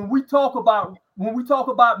 So when we talk about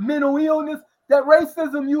mental illness, that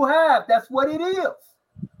racism you have, that's what it is.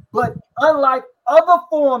 But unlike other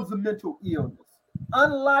forms of mental illness,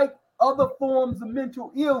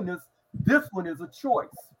 this one is a choice.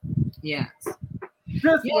 Yes.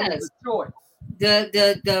 This one is a choice.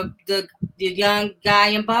 The young guy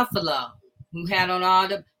in Buffalo who had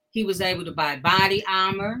on he was able to buy body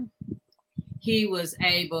armor. He was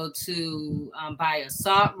able to buy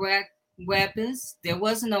assault weapons. There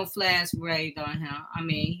wasn't no flash raid on him. I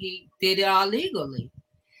mean, he did it all legally.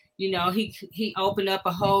 You know, he opened up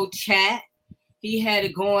a whole chat. He had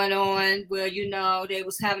it going on where, you know, they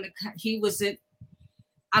was having he was in,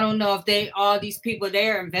 I don't know if all these people,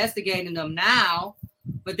 they're investigating them now,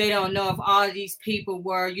 but they don't know if all of these people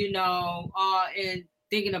were, you know,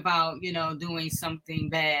 thinking about, you know, doing something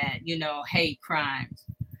bad, you know, hate crimes.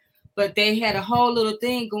 But they had a whole little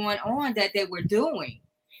thing going on that they were doing.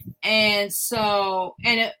 And so,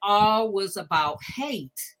 and it all was about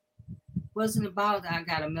hate. It wasn't about I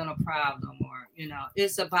got a mental problem or, you know,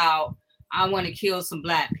 it's about I want to kill some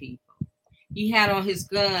black people. He had on his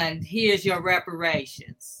gun, here's your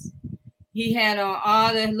reparations. He had on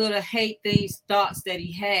all the little hate thoughts that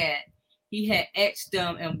he had etched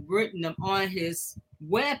them and written them on his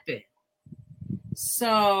weapon.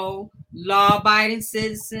 So, law-abiding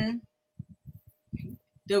citizen,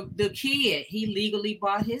 the kid, he legally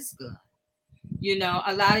bought his gun. You know,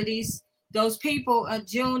 a lot of those people on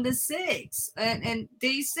June the 6th and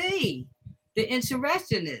DC, the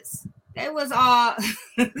insurrectionists, they was all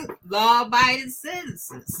law-abiding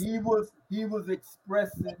citizens. He was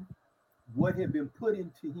expressing what had been put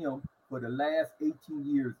into him for the last 18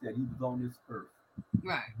 years that he was on this earth.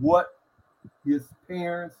 Right. What his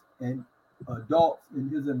parents and adults in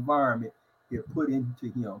his environment had put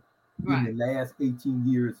into him in the last 18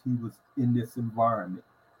 years he was in this environment.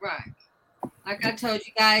 Right. Like I told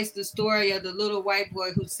you guys the story of the little white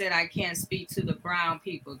boy who said, I can't speak to the brown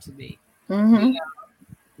people to me. Mm-hmm. You know,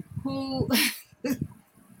 who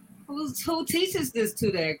teaches this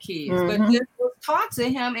to their kids? Mm-hmm. But this was taught to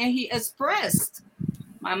him and he expressed,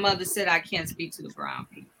 my mother said, I can't speak to the brown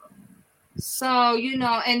people. So, you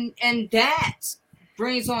know, and that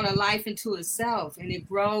brings on a life into itself and it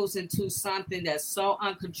grows into something that's so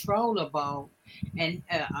uncontrollable and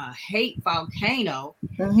a hate volcano,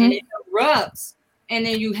 Mm-hmm. and it erupts, and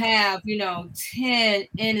then you have, you know, 10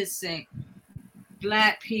 innocent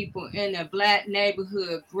black people in a black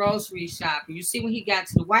neighborhood grocery shopping. You see, when he got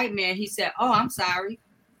to the white man, he said, oh, I'm sorry,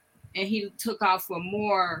 and he took off for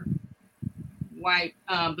more white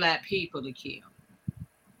black people to kill.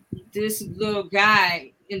 This little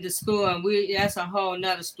guy in the school, and that's a whole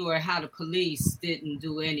nother story, how the police didn't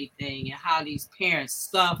do anything and how these parents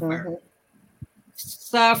suffer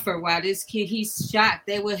while this kid, he's shot.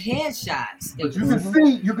 They were headshots. But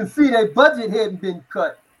you can see their budget hadn't been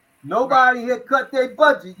cut. Nobody had cut their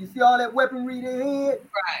budget. You see all that weaponry they had?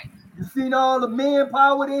 Right. You seen all the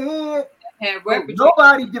manpower they had? So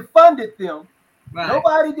nobody defunded them. Right.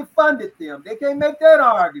 Nobody defunded them. They can't make that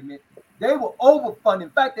argument. They were overfunded. In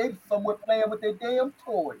fact, they were somewhere playing with their damn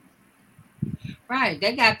toys. Right.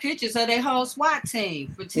 They got pictures of their whole SWAT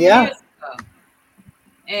team for 10 years ago.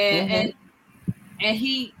 And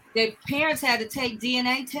their parents had to take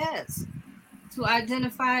DNA tests to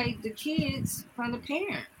identify the kids from the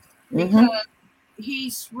parents because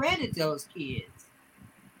he shredded those kids.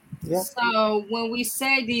 Yeah. So when we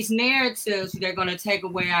say these narratives, they're going to take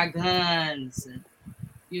away our guns, and,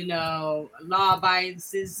 you know, law-abiding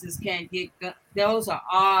citizens can't get guns. Those are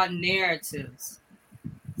all narratives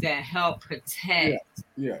that help protect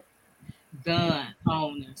gun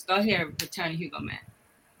owners. Go ahead, Attorney Hugo Mack.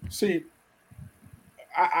 See,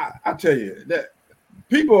 I tell you that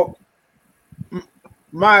people,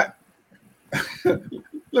 my,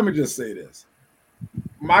 let me just say this.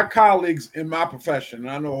 My colleagues in my profession,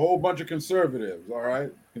 and I know a whole bunch of conservatives, all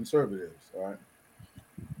right?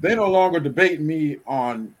 They no longer debate me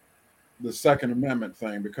on the Second Amendment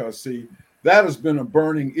thing because, see, that has been a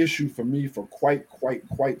burning issue for me for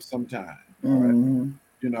quite some time. All right?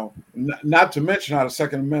 You know, not to mention how the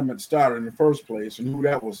Second Amendment started in the first place and who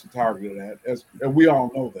that was targeted at. And we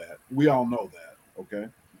all know that. Okay.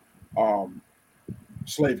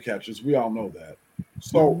 Slave catchers. We all know that.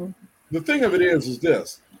 So the thing of it is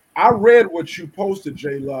this. I read what you posted,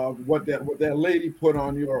 J Love, what that lady put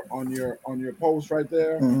on your post right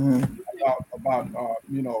there about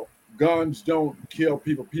you know, guns don't kill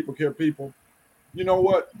people, people kill people. You know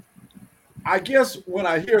what? I guess when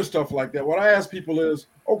I hear stuff like that, what I ask people is,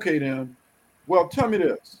 okay, then, well, tell me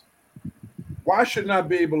this. Why shouldn't I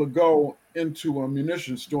be able to go into a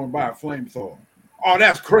munitions store and buy a flamethrower? Oh,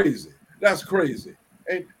 that's crazy. That's crazy.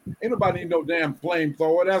 Ain't nobody need no damn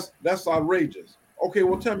flamethrower. That's outrageous. Okay,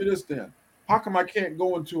 well, tell me this then. How come I can't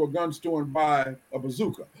go into a gun store and buy a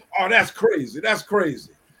bazooka? Oh, that's crazy. That's crazy.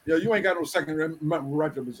 Yeah, you ain't got no Second Amendment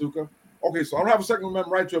right to a bazooka. Okay, so I don't have a Second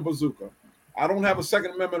Amendment right to a bazooka. I don't have a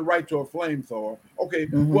Second Amendment right to a flamethrower. Okay,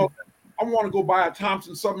 well, I want to go buy a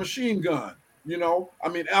Thompson submachine gun. You know, I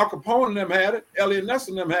mean, Al Capone and them had it. Elliot Ness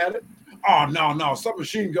and them had it. Oh, no,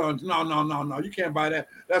 submachine guns. No. You can't buy that.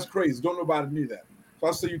 That's crazy. Don't nobody need that. So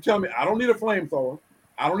I say, you tell me, I don't need a flamethrower.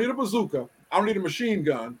 I don't need a bazooka. I don't need a machine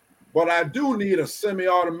gun. But I do need a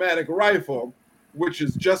semi-automatic rifle, which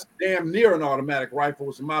is just damn near an automatic rifle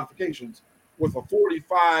with some modifications, with a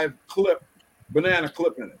 45 clip, banana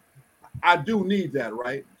clip in it. I do need that,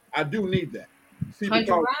 right? I do need that. See,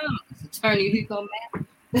 100 rounds, Attorney Hugo Mack.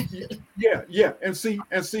 Yeah. And see,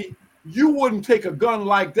 you wouldn't take a gun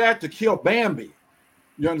like that to kill Bambi.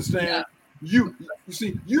 You understand? Yeah. You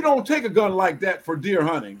see, you don't take a gun like that for deer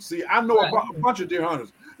hunting. See, I know a bunch of deer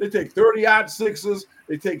hunters. They take 30-06s.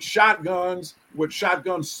 They take shotguns with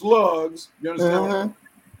shotgun slugs. You understand?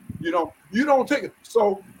 You know, you don't take it.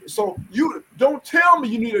 So you don't tell me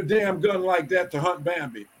you need a damn gun like that to hunt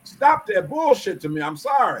Bambi. Stop that bullshit to me. I'm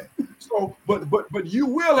sorry. So, but you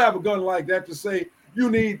will have a gun like that to say you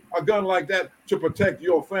need a gun like that to protect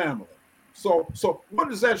your family. So what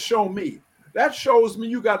does that show me? That shows me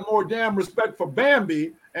you got more damn respect for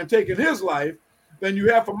Bambi and taking his life than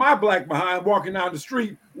you have for my black behind walking down the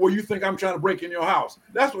street where you think I'm trying to break in your house.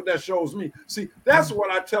 That's what that shows me. See, that's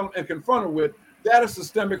what I tell them and confront them with. That is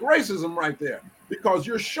systemic racism right there, because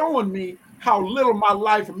you're showing me how little my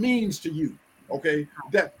life means to you. Okay,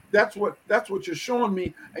 that's what you're showing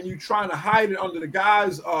me, and you trying to hide it under the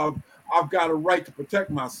guise of I've got a right to protect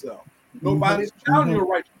myself. Nobody's telling you a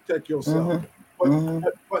right to protect yourself.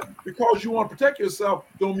 But because you want to protect yourself,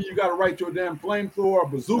 don't mean you got a right to a damn flamethrower, a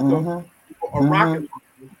bazooka, a rocket,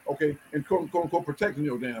 okay, and go protecting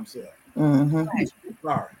your damn self.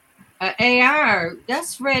 Sorry. AR, that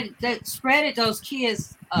spreaded those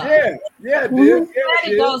kids up. Yeah, dude.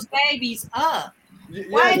 Spreaded those babies up.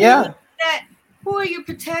 Why do you do that? Who are you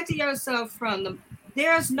protecting yourself from?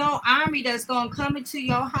 There's no army that's gonna come into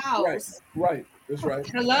your house. Right. That's right.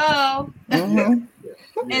 Hello. And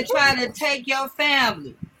try to take your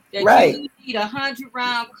family. That you need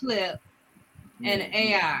 100-round clip and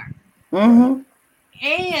an AR.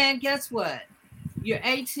 And guess what? You're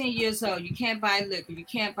 18 years old. You can't buy liquor. You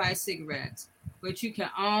can't buy cigarettes. But you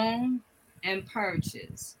can own and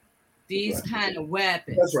purchase these kind of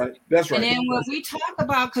weapons. That's right. And then when we talk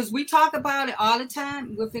about, because we talk about it all the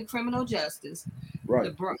time within criminal justice,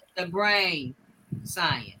 the brain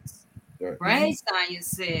science. Right. Brain science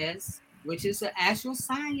says, which is the actual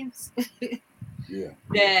science,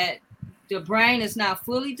 that the brain is not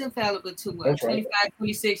fully developed until 25,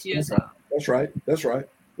 26 years old. That's right.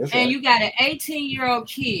 And you got an 18-year-old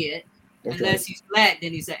kid, unless he's black,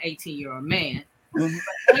 then he's an 18-year-old man.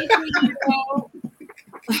 18-year-old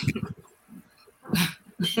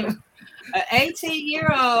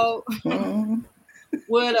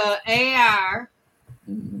with an AR,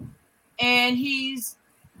 and he's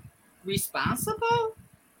responsible.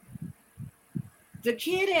 The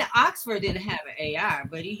kid in Oxford didn't have an AR,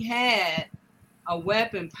 but he had a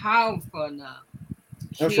weapon powerful enough.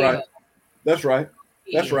 That's right.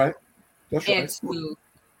 And to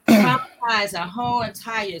traumatize a whole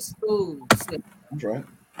entire school system.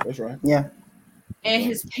 That's right. Yeah. And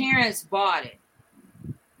his parents bought it.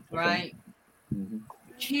 Right? The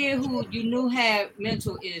kid who you knew had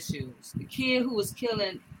mental issues, the kid who was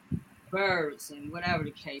killing birds and whatever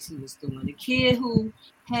the case he was doing. The kid who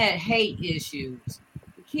had hate issues.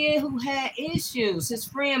 The kid who had issues. His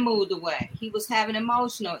friend moved away. He was having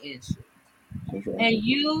emotional issues. That's right. And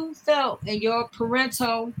you felt in your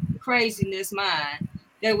parental craziness mind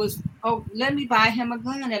that was, oh, let me buy him a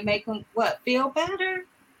gun and make him feel better?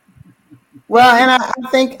 Well, and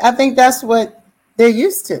I think that's what they're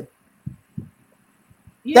used to.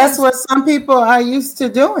 Yes. That's what some people are used to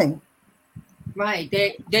doing. Right.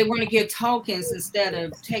 They want to get tokens instead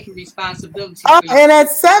of taking responsibility. Oh, and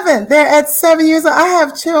they're at 7 years old. I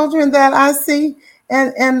have children that I see,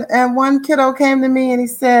 and one kiddo came to me and he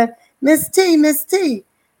said, Miss T,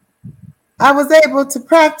 I was able to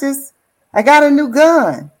practice. I got a new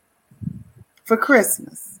gun for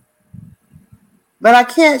Christmas, but I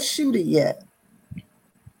can't shoot it yet.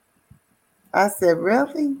 I said,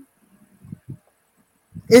 really?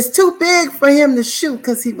 It's too big for him to shoot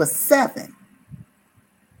because he was 7.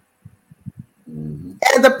 Mm-hmm.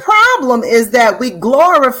 And the problem is that we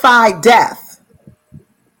glorify death.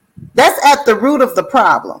 That's at the root of the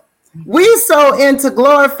problem. We're so into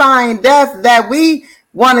glorifying death that we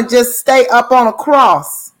want to just stay up on a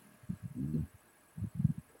cross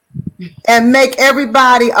and make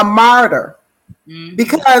everybody a martyr. Mm-hmm.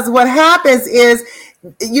 Because what happens is,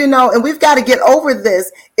 and we've got to get over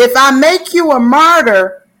this. If I make you a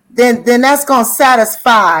martyr, then that's going to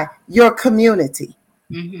satisfy your community.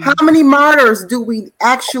 Mm-hmm. How many martyrs do we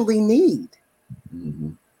actually need?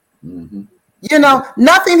 Mm-hmm. Mm-hmm.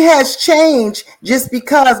 Nothing has changed just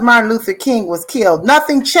because Martin Luther King was killed.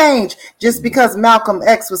 Nothing changed just because Malcolm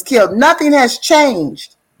X was killed. Nothing has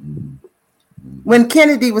changed when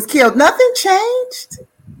Kennedy was killed. Nothing changed.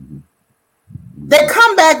 They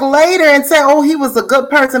come back later and say, oh, he was a good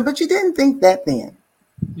person, but you didn't think that then.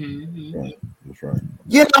 Mm-hmm. Right. That's right.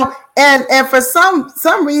 And for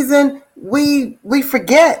some reason we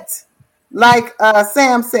forget. Like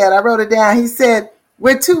Sam said, I wrote it down. He said,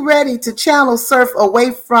 we're too ready to channel surf away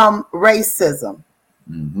from racism.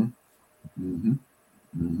 Mm-hmm. Mm-hmm.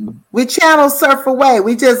 Mm-hmm. We channel surf away.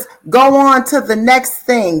 We just go on to the next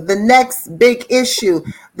thing, the next big issue,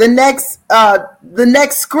 the next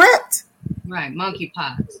script. Right,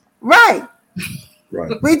 monkeypox. Right.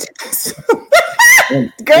 Right. We just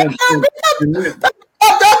And the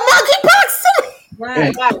monkeypox.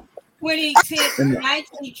 Right. 20, 10, 19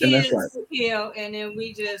 and kids that's right. killed, and then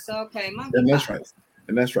we just monkeypox. And that's right.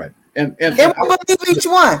 And that's right. And we believe each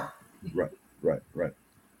one. Right.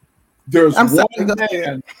 There's I'm sorry, one go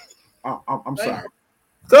man. I'm sorry.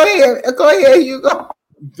 Go ahead, you go.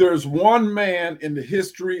 There's one man in the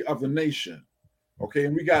history of the nation. Okay,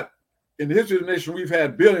 and in the history of the nation, we've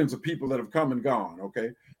had billions of people that have come and gone. Okay,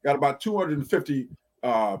 got about 250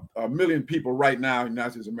 million people right now in the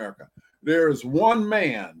United States of America. There is one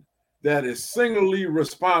man that is singularly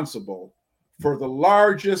responsible for the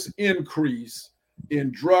largest increase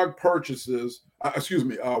in drug purchases,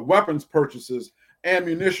 weapons purchases,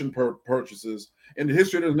 ammunition purchases in the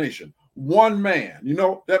history of the nation. One man,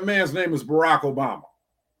 that man's name is Barack Obama.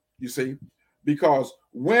 You see, because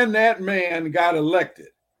when that man got elected,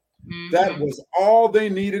 that was all they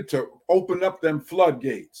needed to open up them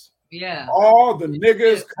floodgates. Yeah. All the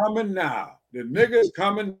niggas coming now. The niggas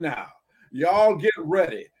coming now. Y'all get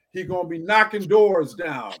ready. He gonna be knocking doors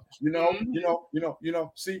down.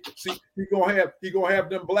 See, he gonna have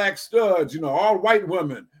them black studs. All white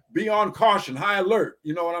women. Be on caution, high alert.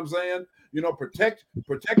 You know what I'm saying? Protect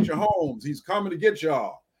your homes. He's coming to get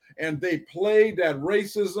y'all. And they played that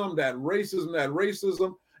racism,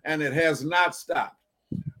 and it has not stopped.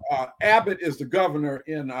 Abbott is the governor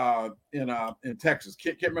in Texas.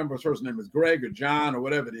 Can't remember his first name is Greg or John or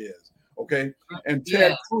whatever it is. Okay, and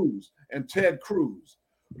Ted Cruz.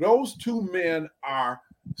 Those two men are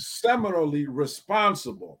seminally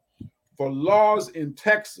responsible for laws in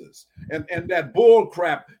Texas and that bull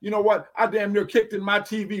crap. You know what? I damn near kicked in my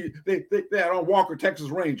TV. They had on Walker Texas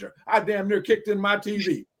Ranger. I damn near kicked in my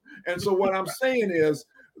TV. And so what I'm saying is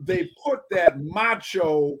they put that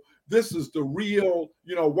macho, this is the real,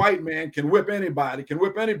 white man can whip anybody, can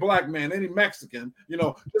whip any black man, any Mexican,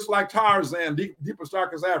 just like Tarzan, deepest,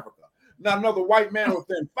 darkest Africa. Not another white man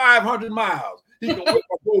within 500 miles. He can whip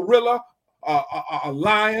a gorilla, a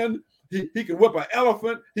lion. He can whip an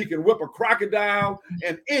elephant. He can whip a crocodile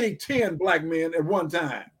and any 10 black men at one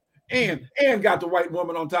time. And got the white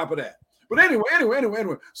woman on top of that. But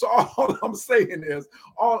anyway. So all I'm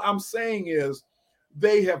saying is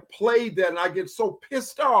they have played that, and I get so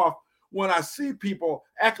pissed off when I see people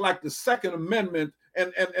act like the Second Amendment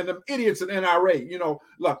and them idiots in NRA.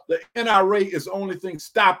 Look, the NRA is the only thing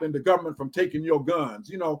stopping the government from taking your guns.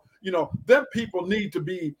 Them people need to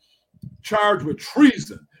be charged with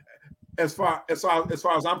treason. as far as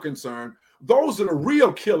I'm concerned, those are the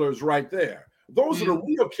real killers right there. Those are the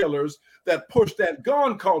real killers that push that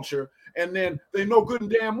gun culture, and then they know good and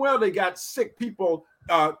damn well they got sick people.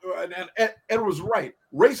 And Ed was right.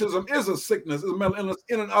 Racism is a sickness, is a mental illness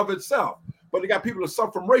in and of itself. But they got people that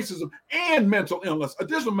suffer from racism and mental illness,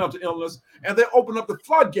 additional mental illness, and they open up the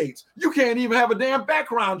floodgates. You can't even have a damn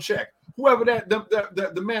background check. Whoever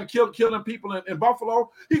the man killing people in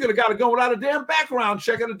Buffalo, he could have got a gun without a damn background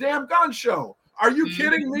check at a damn gun show. Are you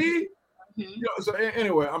kidding me? You know, so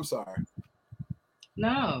anyway, I'm sorry.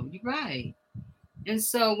 No, you're right. And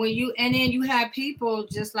so then you have people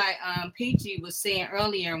just like Peachy was saying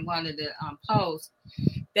earlier in one of the posts,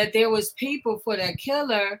 that there was people for that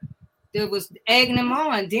killer that was egging him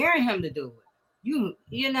on, daring him to do it.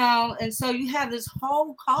 You know, and so you have this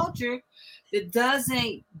whole culture that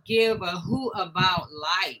doesn't give a hoot about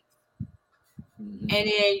life. And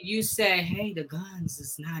then you say, hey, the guns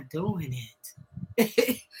is not doing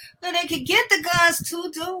it. But they could get the guns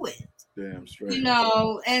to do it. Damn straight. You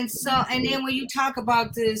know, and then when you talk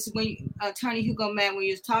about this, when Attorney Hugo Mack, when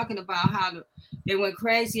you was talking about how they went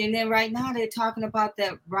crazy, and then right now they're talking about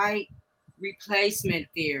that right replacement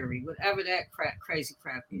theory, whatever that crazy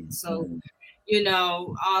crap is. So, you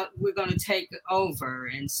know, we're going to take over.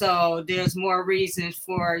 And so there's more reasons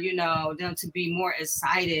for, you know, them to be more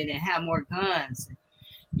excited and have more guns,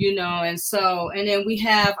 you know. And so, and then we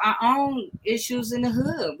have our own issues in the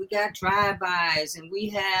hood. We got drive-bys, and we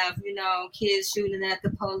have, you know, kids shooting at the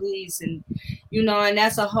police, and, you know, and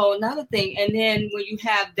that's a whole nother thing. And then when you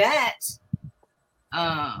have that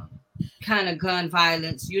kind of gun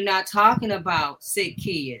violence, you're not talking about sick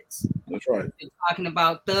kids. That's right. You're talking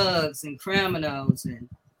about thugs and criminals, and,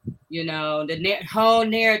 you know, the whole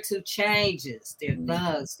narrative changes. They're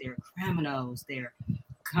thugs, they're criminals, they're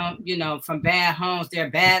you know, from bad homes, they're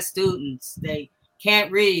bad students, they can't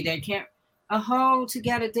read, they can't, a whole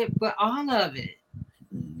together, but all of it,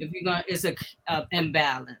 if you're gonna, it's a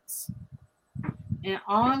imbalance, and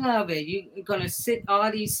all of it, you're gonna sit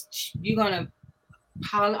you're gonna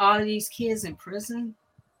pile all of these kids in prison.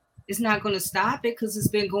 It's not gonna stop it, because it's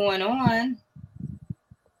been going on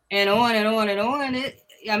and on and on and on.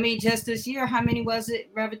 I mean, just this year, how many was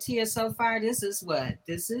it, Revertia, so far? This is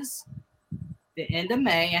the end of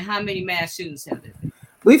May, and how many mass shootings have there been?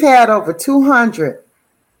 We've had over 200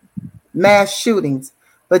 mass shootings,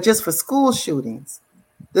 but just for school shootings,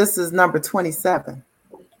 this is number 27.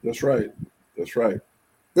 That's right. That's right.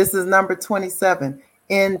 This is number 27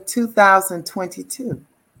 in 2022.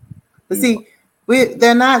 But see,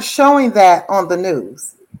 they're not showing that on the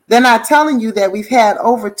news. They're not telling you that we've had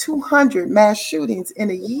over 200 mass shootings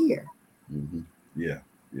in a year. Yeah.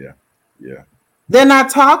 They're not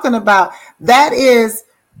talking about that.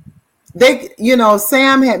 You know,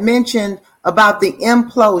 Sam had mentioned about the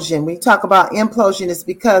implosion. We talk about implosion is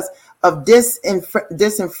because of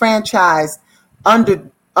disenfranchised,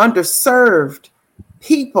 underserved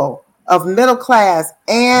people of middle class,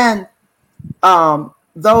 and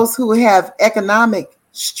those who have economic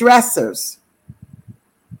stressors.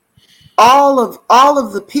 All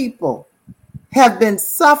of the people have been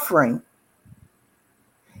suffering.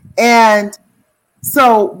 And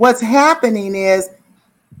so what's happening is,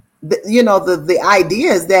 you know, the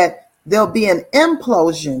idea is that there'll be an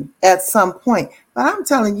implosion at some point. But I'm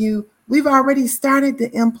telling you, we've already started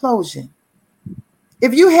the implosion.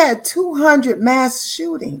 If you had 200 mass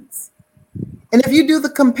shootings, and if you do the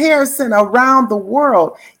comparison around the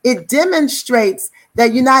world, it demonstrates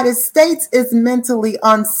that United States is mentally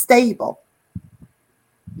unstable.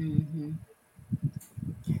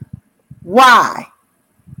 Why?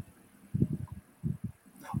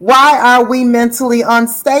 Why are we mentally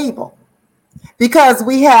unstable? Because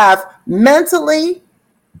we have mentally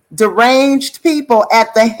deranged people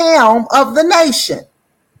at the helm of the nation.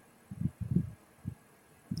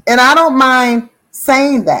 And I don't mind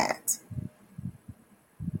saying that,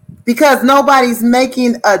 because nobody's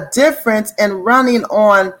making a difference and running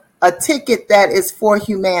on a ticket that is for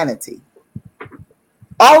humanity.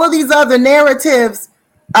 All of these other narratives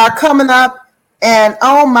are coming up, and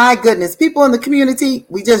oh my goodness, people in the community,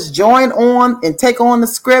 we just join on and take on the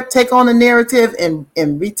script, take on the narrative, and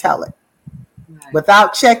retell it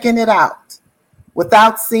without checking it out,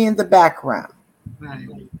 without seeing the background.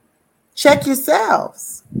 Check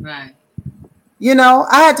yourselves. You know,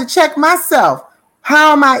 I had to check myself.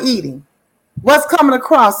 How am I eating? What's coming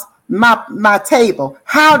across my table?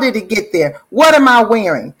 How did it get there? What am I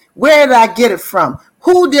wearing? Where did I get it from?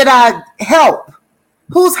 Who did I help?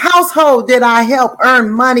 Whose household did I help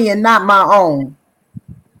earn money and not my own?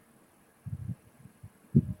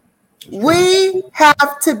 We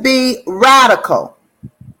have to be radical.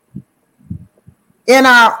 in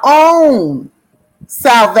our own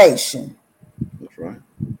salvation, That's right.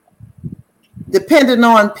 depending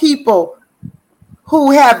on people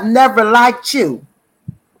who have never liked you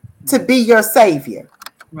to be your savior.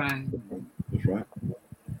 Right. That's right.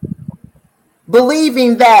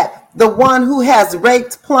 Believing that the one who has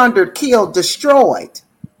raped, plundered, killed, destroyed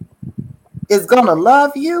is going to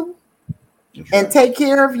love you That's and right. take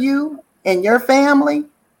care of you and your family,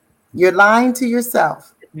 you're lying to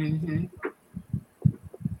yourself. Mm-hmm.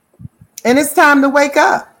 And it's time to wake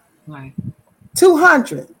up. Right.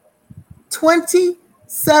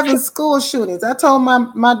 227 school shootings. I told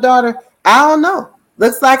my daughter, I don't know.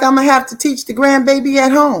 Looks like I'm going to have to teach the grandbaby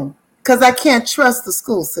at home because I can't trust the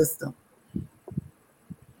school system.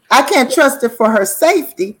 I can't trust her for her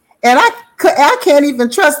safety, and I can't even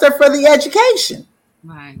trust her for the education.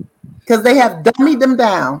 Right. Because they have dummied them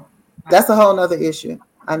down. That's a whole nother issue.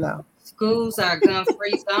 I know. Schools are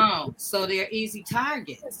gun-free zones, so they're easy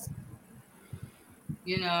targets.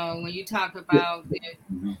 You know, when you talk about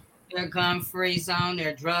their gun-free zone,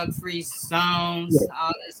 their drug-free zones,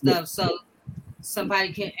 all that stuff. So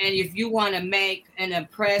somebody can, and if you want to make an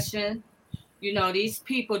impression, you know, these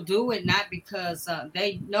people do it not because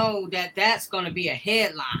they know that that's going to be a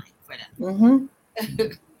headline for them. Mm-hmm.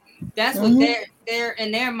 That's what they're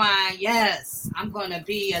in their mind. Yes, I'm going to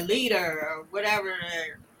be a leader or whatever,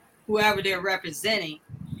 whoever they're representing.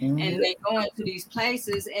 Mm-hmm. And they go into these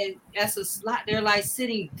places, and that's a slot. They're like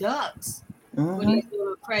sitting ducks for these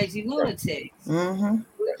little crazy lunatics with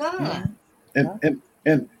guns.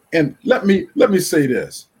 And let me say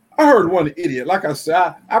this. I heard one idiot. Like I said,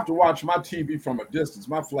 I have to watch my TV from a distance,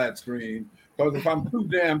 my flat screen, because if I'm too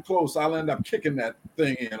damn close, I'll end up kicking that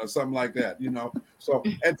thing in or something like that, you know. So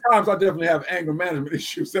at times I definitely have anger management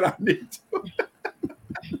issues that I need to.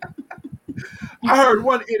 I heard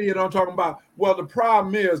one idiot on talking about, well, the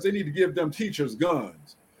problem is they need to give them teachers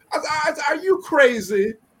guns. I said, are you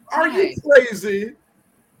crazy? Are you crazy?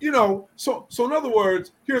 You know, so in other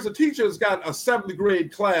words, here's a teacher that's got a 7th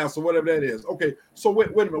grade class or whatever that is. Okay, so wait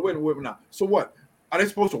a minute now. So what? Are they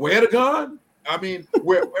supposed to wear the gun? I mean,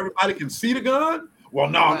 where everybody can see the gun? Well,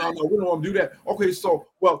 no, we don't want to do that. Okay, so,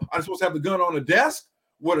 well, are they supposed to have the gun on the desk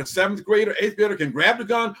where a 7th grader, 8th grader can grab the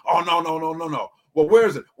gun? Oh, no. Well, where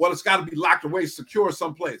is it? Well, it's got to be locked away, secure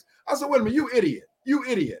someplace. I said, wait a minute, you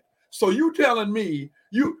idiot. So you telling me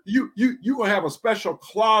you gonna have a special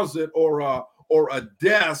closet or a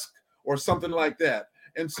desk or something like that.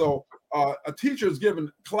 And so a teacher is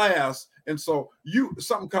giving class, and so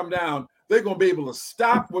something come down, they're gonna be able to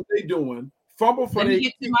stop what they're doing, fumble for their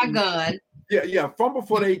key. My gun. Yeah, fumble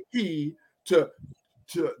for their key to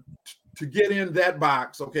get in that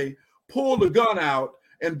box, okay, pull the gun out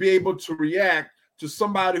and be able to react to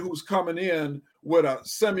somebody who's coming in with a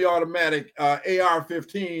semi-automatic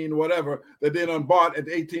AR-15, whatever, that they done bought at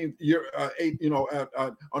the 18th year,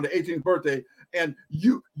 on the 18th birthday. And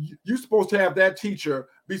you're supposed to have that teacher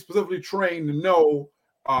be specifically trained to know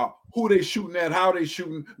who they shooting at, how they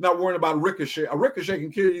shooting, not worrying about a ricochet. A ricochet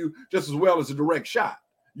can kill you just as well as a direct shot.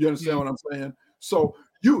 You understand what I'm saying? So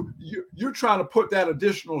you're trying to put that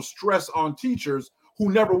additional stress on teachers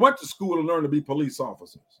who never went to school to learn to be police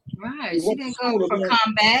officers. Right. She didn't go for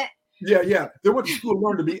combat. Yeah. They went to school to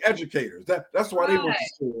learn to be educators. That's why they went to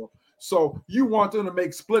school. So you want them to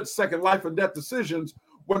make split-second life and death decisions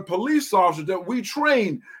when police officers that we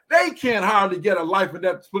train, they can't hardly get a life and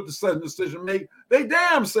death split-second decision make they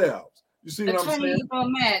damn selves. You see what I'm saying?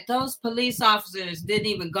 Matt, those police officers didn't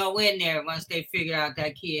even go in there once they figured out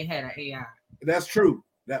that kid had an AR. That's true.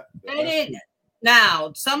 They didn't.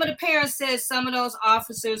 Now, some of the parents said some of those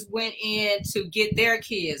officers went in to get their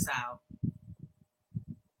kids out.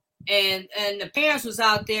 And the parents was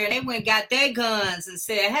out there and they went and got their guns and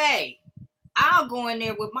said, hey, I'll go in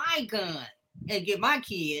there with my gun and get my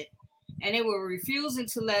kid. And they were refusing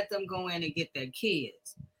to let them go in and get their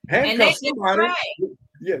kids. Handcuff somebody.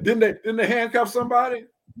 Yeah, didn't they handcuff somebody?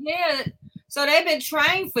 Yeah. So they've been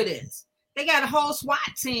trained for this. They got a whole SWAT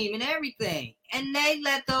team and everything. And they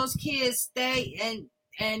let those kids stay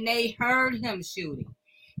and they heard him shooting.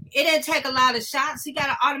 It didn't take a lot of shots. He got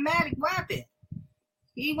an automatic weapon.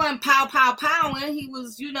 He wasn't pow, and he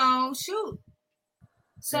was, shoot.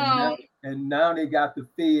 So and now they got the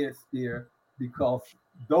feds there because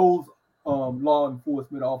those law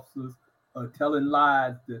enforcement officers are telling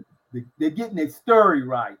lies that they're getting their story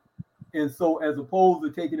right. And so as opposed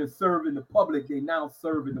to taking and serving the public, they now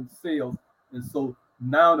serving themselves. And so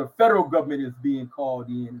now the federal government is being called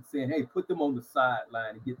in and saying, hey, put them on the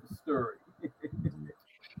sideline and get the story.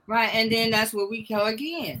 Right. And then that's where we go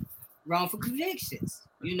again. Wrongful convictions.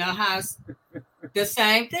 You know how it's the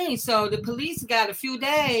same thing. So the police got a few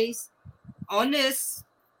days on this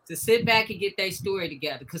to sit back and get their story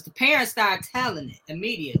together because the parents started telling it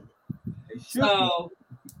immediately. So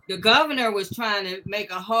the governor was trying to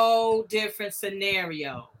make a whole different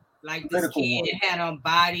scenario. Like this kid had on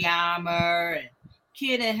body armor, and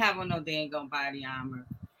kid didn't have on no dang body armor.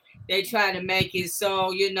 They tried to make it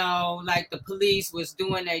so, you know, like the police was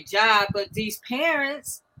doing their job, but these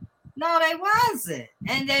parents, no, they wasn't.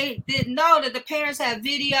 And they didn't know that the parents had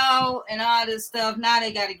video and all this stuff. Now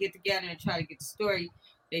they got to get together and try to get the story.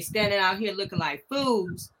 They standing out here looking like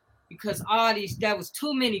fools because there was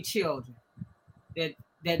too many children that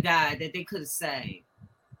died that they could have saved.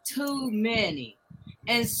 Too many.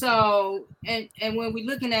 And so, and when we're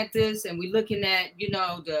looking at this and we're looking at, you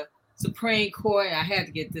know, the Supreme Court, I had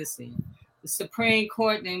to get this in. The Supreme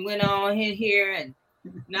Court then went on in here and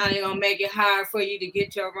now they're going to make it hard for you to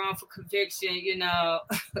get your wrongful conviction, you know.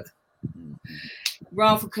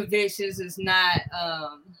 Wrongful convictions is not,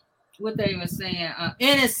 what they were saying,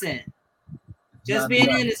 innocent. Just being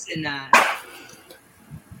innocent now.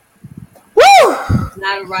 Woo! It's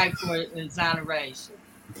not a right for exoneration.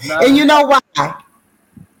 And you know why?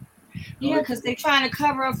 Yeah, because they're trying to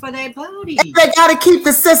cover up for their body. And they got to keep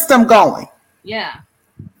the system going. Yeah.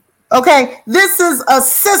 Okay, this is a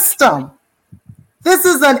system. This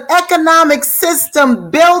is an economic system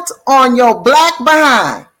built on your black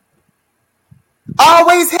behind.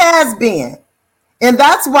 Always has been. And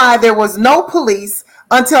that's why there was no police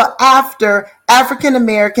until after African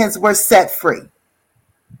Americans were set free.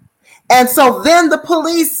 And so then the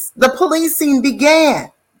policing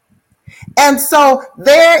began. And so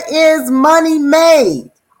there is money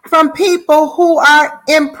made from people who are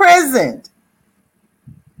imprisoned.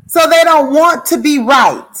 So they don't want to be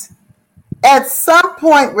right. At some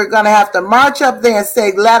point, we're going to have to march up there and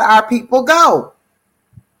say, let our people go.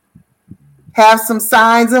 Have some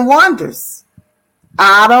signs and wonders.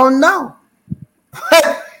 I don't know.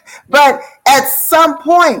 But at some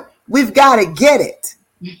point, we've got to get it.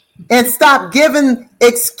 And stop giving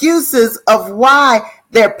excuses of why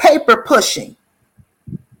they're paper pushing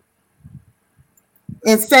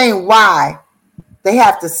and saying why they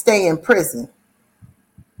have to stay in prison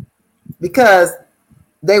because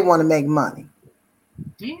they want to make money.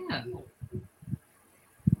 Yeah.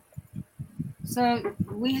 So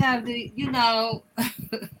we have the, you know,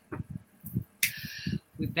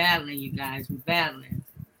 we're battling, you guys. We're battling.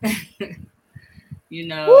 You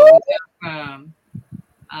know, from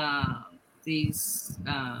these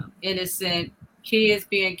innocent kids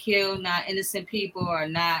being killed. Not innocent people are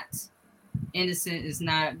not innocent. Is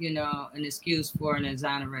not, you know, an excuse for an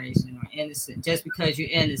exoneration or innocent. Just because you're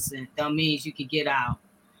innocent don't mean you can get out.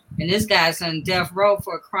 And this guy's on death row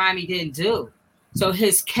for a crime he didn't do. So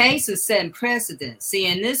his case is setting precedent. See,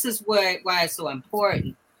 and this is why it's so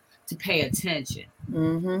important to pay attention.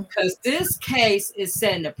 Because this case is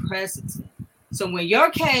setting a precedent. So when your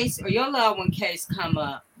case or your loved one case come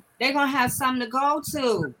up, they're going to have something to go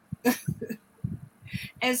to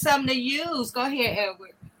and something to use. Go ahead,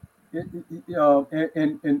 Edward.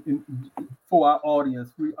 And for our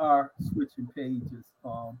audience, we are switching pages,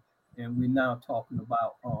 and we're now talking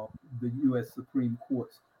about the U.S. Supreme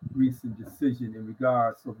Court's recent decision in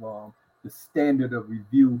regards of the standard of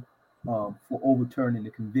review for overturning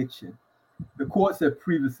the conviction. The courts have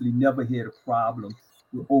previously never had a problem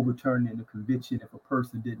with overturning the conviction if a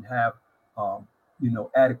person didn't have,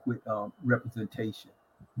 adequate representation.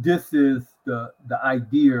 This is the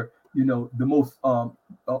idea, the most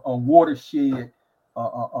watershed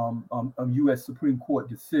U.S. Supreme Court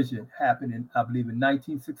decision happened in, I believe, in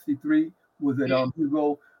 1963. Was it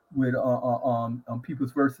Hugo with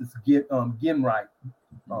Peoples versus Ginwright?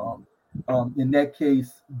 In that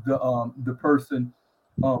case, the person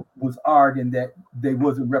was arguing that they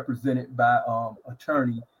wasn't represented by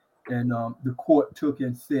attorney, and the court took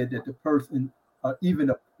and said that the person,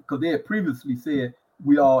 because they had previously said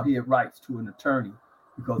we all had rights to an attorney,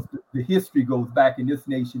 because the history goes back in this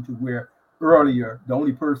nation to where earlier the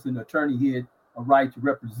only person attorney had a right to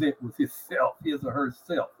represent was his or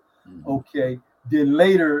herself. Okay. Then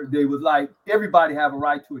later they was like, everybody have a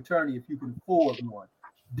right to attorney if you can afford one.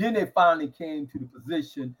 Then they finally came to the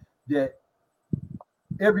position that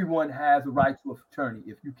everyone has a right to an attorney.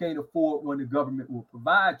 If you can't afford one, the government will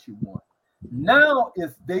provide you one. Now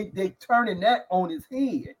it's they turning that on its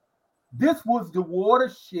head. This was the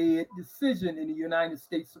watershed decision in the United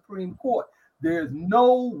States Supreme Court. There's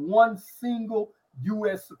no one single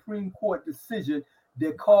U.S. Supreme Court decision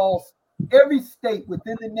that calls every state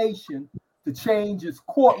within the nation to change its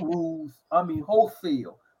court rules.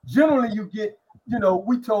 Wholesale. Generally, you get,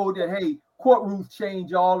 we told that, hey, court rules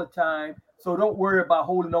change all the time, so don't worry about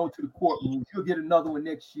holding on to the court rules. You'll get another one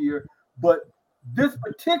next year. But this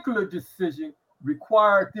particular decision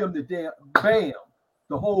required them to bam,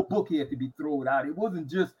 the whole book had to be thrown out. It wasn't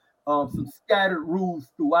just some scattered rules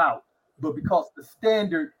throughout, but because the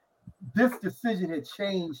standard, this decision had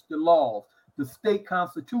changed the laws. The state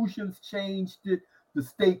constitutions changed it. The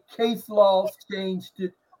state case laws changed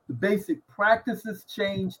it. The basic practices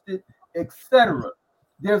changed it, etc.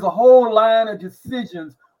 There's a whole line of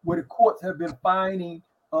decisions where the courts have been finding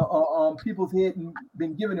people's head and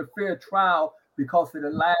been given a fair trial because of the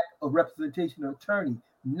lack of representation of attorney.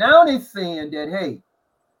 Now they're saying that, hey,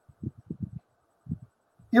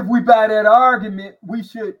 if we buy that argument, we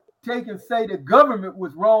should take and say the government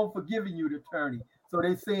was wrong for giving you the attorney. So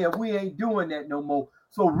they saying we ain't doing that no more.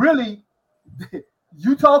 So really,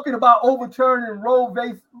 you talking about overturning Roe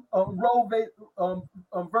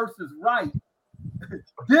versus Wright.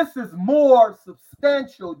 This is more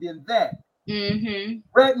substantial than that. Mm-hmm.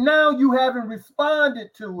 Right now, you haven't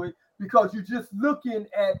responded to it because you're just looking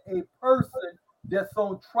at a person that's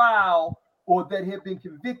on trial or that had been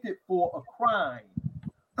convicted for a crime,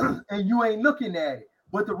 and you ain't looking at it.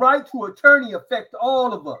 But the right to attorney affects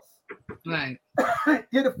all of us. Right.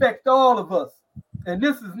 It affects all of us, and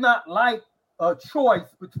this is not like a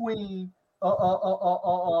choice between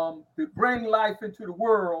to bring life into the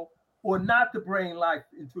world or not to bring life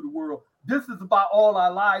into the world. This is about all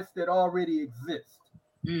our lives that already exist.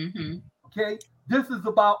 Mm-hmm. Okay, this is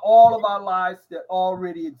about all of our lives that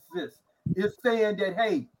already exist. It's saying that,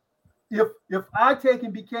 hey, if I take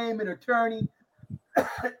and became an attorney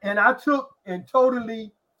and I took and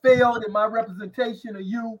totally failed in my representation of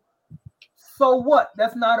you, so what?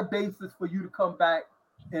 That's not a basis for you to come back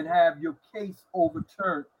and have your case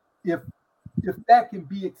overturned if that can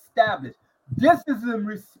be established. This is in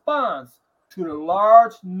response to the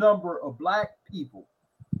large number of Black people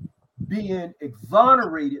being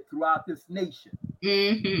exonerated throughout this nation.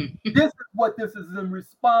 Mm-hmm. This is what this is in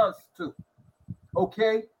response to.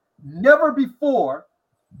 Okay? Never before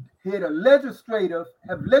had legislators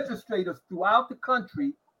throughout the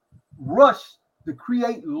country rushed to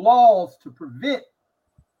create laws to prevent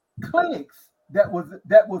clinics that was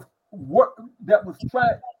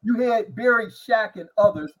trying. You had Barry Shack and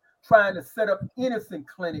others trying to set up innocent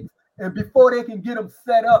clinics, and before they can get them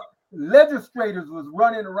set up, legislators was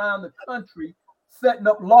running around the country setting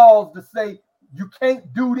up laws to say you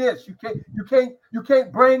can't do this, you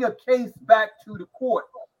can't bring a case back to the court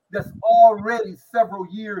that's already several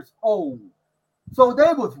years old. So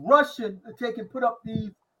they was rushing to take and put up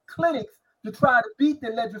these clinics to try to beat the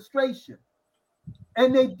legislation,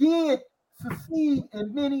 and they did succeed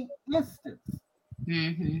in many instances.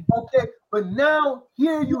 Mm-hmm. Okay, but now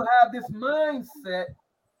here you have this mindset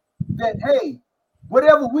that, hey,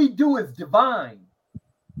 whatever we do is divine.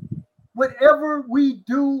 Whatever we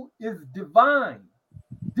do is divine.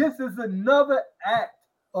 This is another act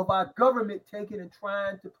of our government taking and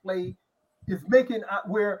trying to play, is making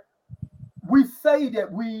where we say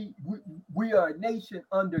that we are a nation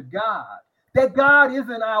under God. That God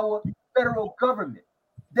isn't our federal government.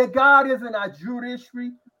 That God isn't our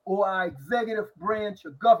judiciary or our executive branch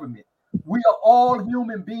of government. We are all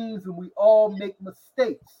human beings and we all make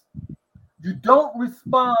mistakes. You don't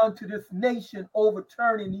respond to this nation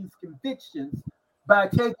overturning these convictions by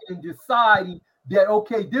taking and deciding that,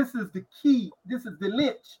 okay, this is the key, this is the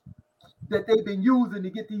lynch that they've been using to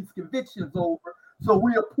get these convictions over. So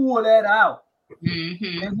we'll pull that out.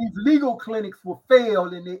 Mm-hmm. And these legal clinics will fail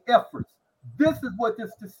in their efforts. This is what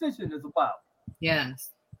this decision is about.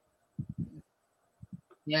 Yes.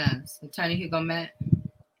 Yes. Attorney Hugo Matt.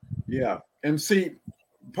 Yeah. And see,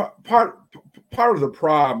 part of the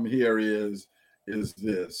problem here is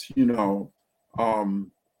this,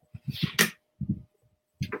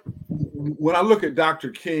 when I look at Dr.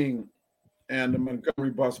 King and the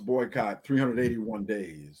Montgomery bus boycott, 381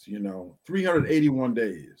 days, 381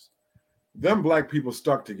 days, them Black people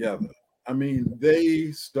stuck together. I mean,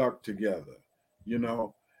 they stuck together,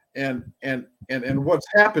 and what's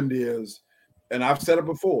happened is, and I've said it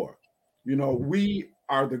before, we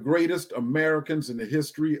are the greatest Americans in the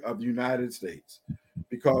history of the United States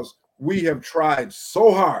because we have tried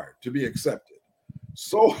so hard to be accepted,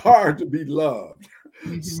 so hard to be loved,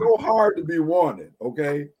 Mm-hmm. so hard to be wanted,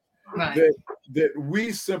 okay? Right. That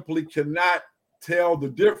we simply cannot tell the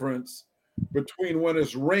difference between when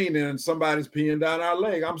it's raining and somebody's peeing down our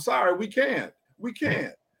leg. I'm sorry, we can't. We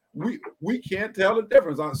can't tell the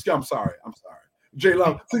difference. I'm sorry. J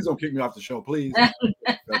Love, please don't kick me off the show, please.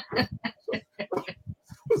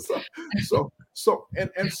 So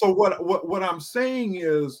what I'm saying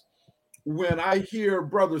is, when I hear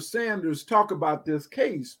Brother Sanders talk about this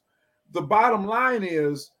case, the bottom line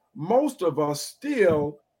is most of us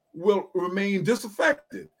still will remain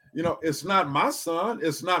disaffected. You know, it's not my son,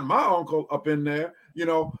 it's not my uncle up in there. You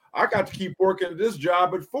know, I got to keep working at this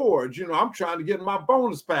job at Ford. You know, I'm trying to get my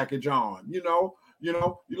bonus package on.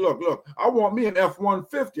 Look, I want me an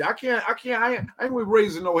F-150. I ain't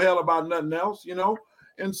raising no hell about nothing else. You know,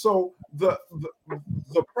 and so the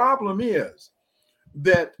problem is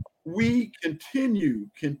that we continue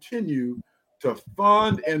to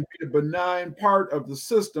fund and be a benign part of the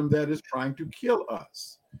system that is trying to kill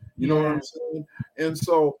us. You know what I'm saying? And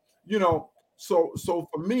so, so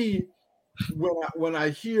for me, when I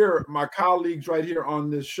hear my colleagues right here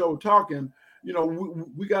on this show talking,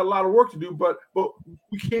 we got a lot of work to do, but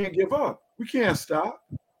we can't give up. We can't stop.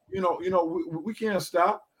 We can't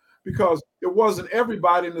stop, because it wasn't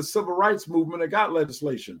everybody in the civil rights movement that got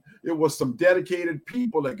legislation. It was some dedicated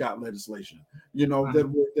people that got legislation,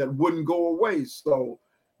 that wouldn't go away. So,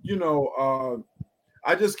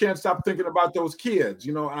 I just can't stop thinking about those kids,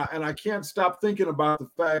 and I can't stop thinking about the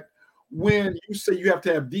fact when you say you have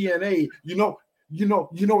to have DNA, what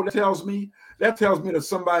that tells me? That tells me that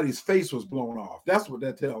somebody's face was blown off. That's what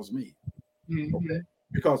that tells me. Mm-hmm. Okay.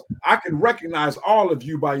 Because I can recognize all of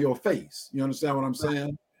you by your face. You understand what I'm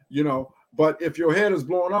saying? But if your head is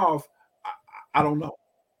blown off, I don't know.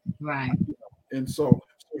 Right. And so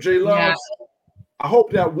J Love, I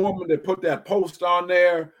hope that woman that put that post on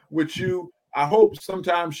there with you, I hope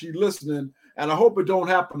sometimes she's listening, and I hope it don't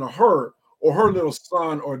happen to her or her little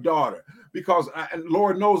son or daughter, because and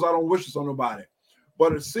Lord knows I don't wish this on nobody,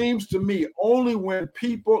 but it seems to me only when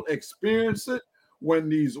people experience it, when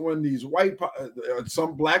these white,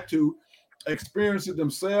 some black too, experience it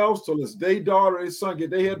themselves, till it's their daughter or their son get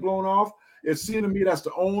their head blown off, it seems to me that's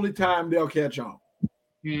the only time they'll catch on.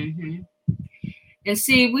 Mm-hmm. And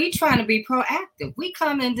see, we trying to be proactive. We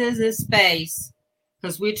come into this space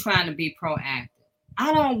because we're trying to be proactive.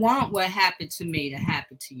 I don't want what happened to me to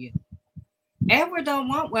happen to you. Edward don't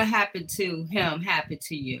want what happened to him happen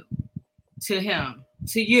to you, to him,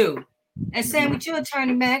 to you. And same with you,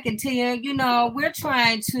 Attorney Mack and Tia, we're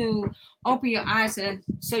trying to open your eyes and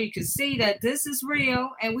so you can see that this is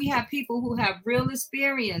real, and we have people who have real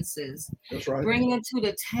experiences. That's right. Bringing it to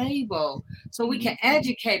the table so we can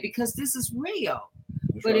educate, because this is real.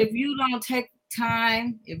 That's but right. If you don't take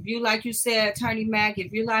time, if you, like you said, Attorney Mack,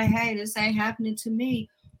 if you're like, hey, this ain't happening to me,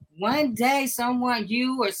 one day someone,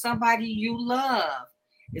 you or somebody you love,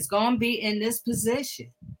 is going to be in this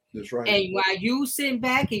position. That's right. And while you sitting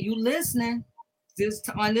back and you listening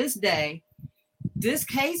on this day, this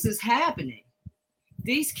case is happening.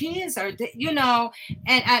 These kids are, and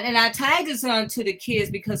I tied this on to the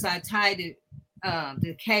kids because I tied it,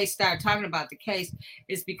 the case, started talking about the case,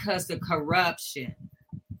 is because the corruption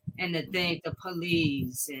and the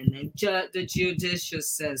police and the judicial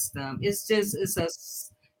system, it's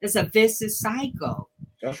a vicious cycle.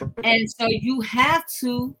 That's right. And so you have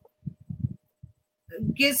to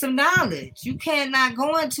get some knowledge. You cannot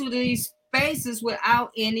go into these spaces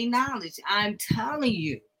without any knowledge. I'm telling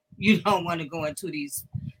you, you don't want to go into these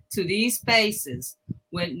spaces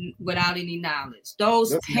without any knowledge.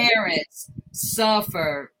 Those parents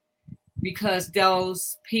suffer because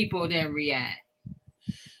those people didn't react.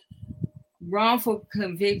 Wrongful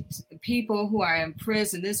convict people who are in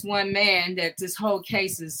prison. This one man that this whole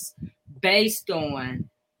case is based on,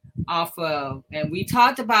 off of, and we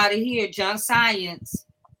talked about it here, junk science.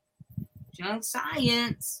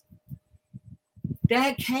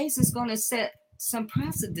 That case is going to set some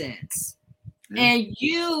precedents. Yeah. And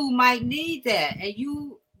you might need that.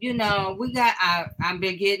 And I've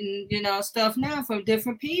been getting, stuff now from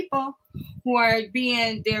different people who are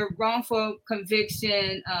their wrongful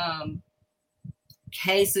conviction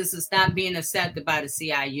cases is not being accepted by the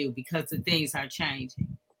CIU because the things are changing.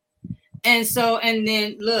 And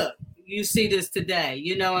then look, you see this today,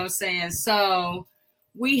 you know what I'm saying? So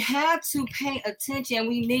we have to pay attention.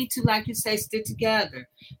 We need to, like you say, stick together,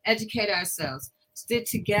 educate ourselves, stick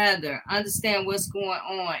together, understand what's going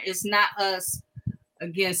on. It's not us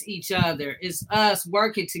against each other. It's us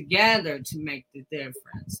working together to make the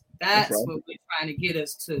difference. That's right. What we're trying to get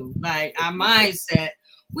us to. Like our mindset,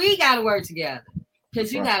 we got to work together,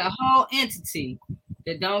 because you got a whole entity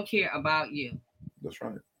that don't care about you. That's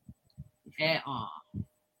right. At all.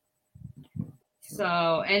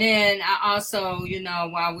 So, and then I also,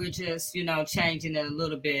 while we're just, changing it a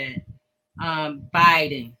little bit,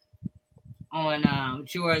 Biden on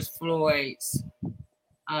George Floyd's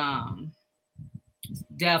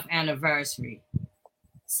death anniversary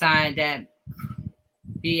signed that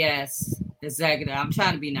BS executive, I'm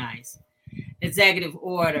trying to be nice, executive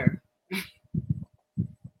order.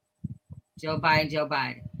 Joe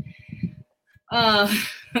Biden.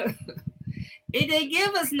 It didn't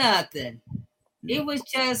give us nothing. Yeah. It was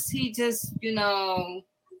just he just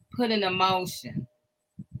put an emotion.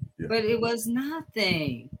 Yeah. But it was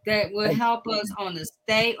nothing that would help us on the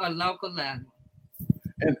state or local level.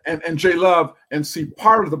 And J Love, and see,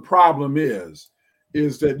 part of the problem is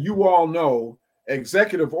that you all know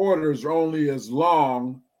executive orders are only as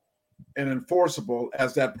long and enforceable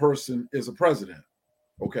as that person is a president.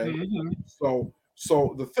 Okay. Mhm.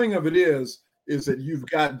 So the thing of it is that you've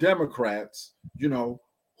got Democrats,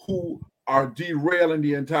 who are derailing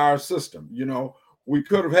the entire system. We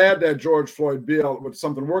could have had that George Floyd bill with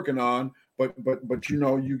something working on, but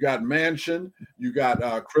you got Manchin, you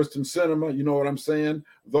got Kristen Sinema, you know what I'm saying?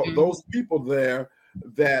 Those people there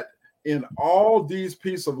that in all these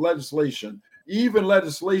pieces of legislation, even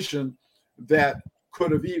legislation that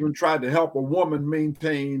could have even tried to help a woman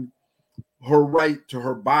maintain her right to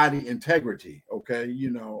her body integrity. Okay.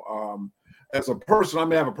 As a person, I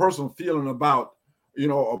may have a personal feeling about,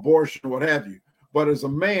 abortion, what have you. But as a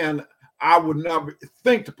man, I would never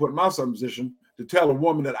think to put myself in a position to tell a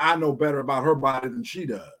woman that I know better about her body than she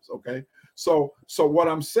does. Okay. So what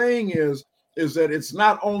I'm saying is that it's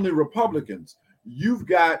not only Republicans. You've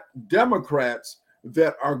got Democrats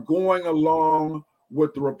that are going along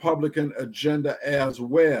with the Republican agenda as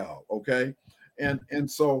well. Okay. And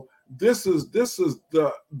so this is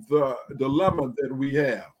the dilemma that we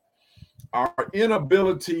have. Our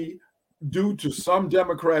inability, due to some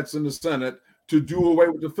Democrats in the Senate, to do away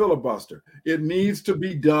with the filibuster. It needs to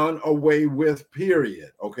be done away with,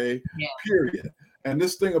 period. Okay. Yeah. Period. And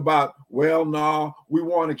this thing about, well, no, we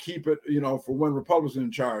want to keep it, for when Republicans are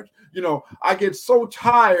in charge. I get so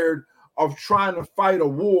tired of trying to fight a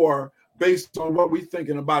war based on what we're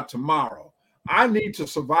thinking about tomorrow. I need to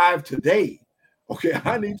survive today. Okay,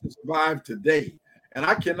 I need to survive today. And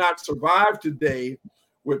I cannot survive today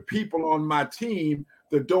with people on my team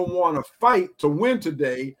that don't want to fight to win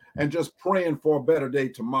today and just praying for a better day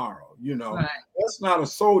tomorrow. Right. That's not a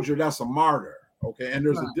soldier, that's a martyr. Okay, and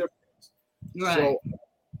there's a difference. Right.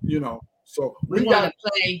 So we want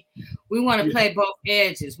to play both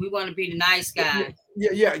edges. We want to be the nice guy.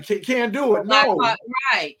 Yeah. Can't do it. No.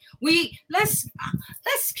 Right. Let's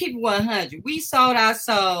keep 100. We sold our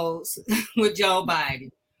souls with Joe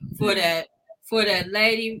Biden for that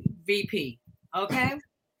lady VP. Okay.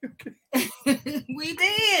 We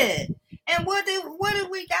did. And what did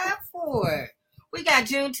we got for it? We got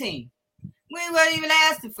Juneteenth. We weren't even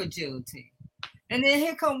asking for Juneteenth. And then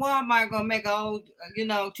here come Walmart gonna make a whole,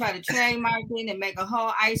 try to trademark it and make a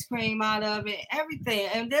whole ice cream out of it, everything.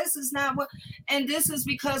 And this is not what. And this is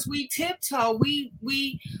because we tiptoe. We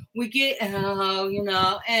get,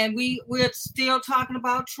 and we're still talking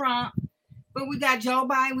about Trump, but we got Joe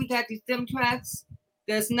Biden. We got these Democrats.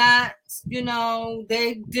 That's not,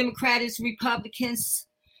 they Democrats, Republicans,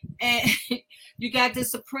 and you got the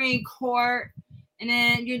Supreme Court. And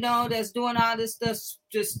then, that's doing all this stuff,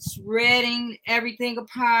 just shredding everything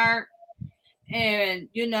apart. And,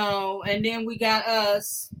 and then we got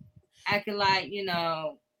us acting like,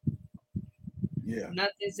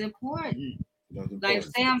 nothing's important. Like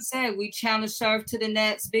Sam said, we challenge serve to the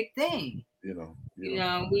next big thing.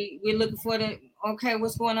 We're looking for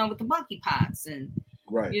what's going on with the monkeypox and,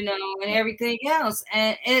 right. And everything else.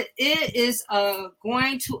 And it is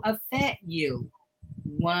going to affect you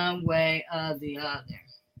one way or the other.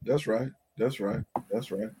 That's right.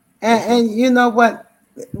 And you know what?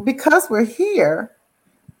 Because we're here,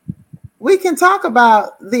 we can talk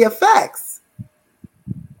about the effects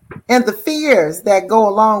and the fears that go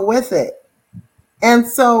along with it. And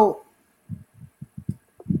so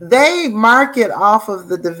they market off of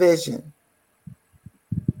the division.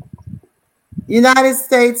 United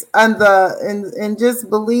States and just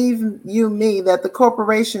believe you me that the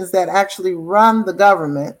corporations that actually run the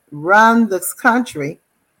government, run this country,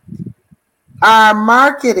 are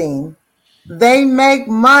marketing. They make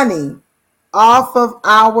money off of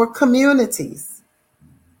our communities.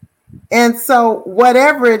 And so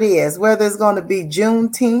whatever it is, whether it's going to be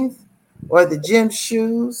Juneteenth or the gym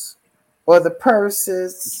shoes or the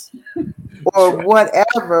purses or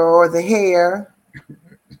whatever, or the hair,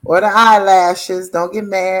 or the eyelashes, don't get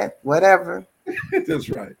mad, whatever. That's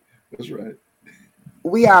right.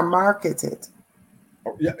 We are marketed.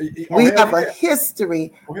 We have a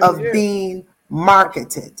history of being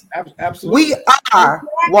marketed. Absolutely. We are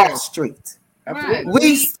Wall Street. Absolutely.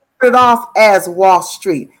 We started off as Wall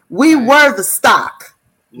Street. We were the stock.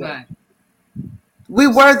 Right. We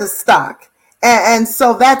were the stock. And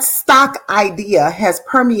so that stock idea has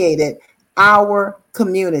permeated our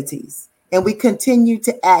communities. And we continue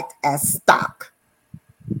to act as stock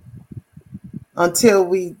until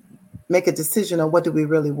we make a decision on what do we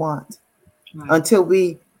really want. until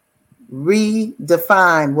we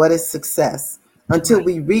redefine what is success, until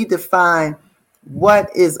we redefine what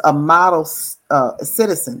is a model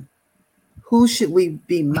citizen. Who should we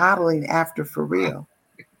be modeling after for real?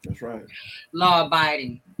 That's right. Law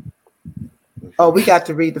abiding. Oh, we got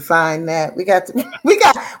to redefine that.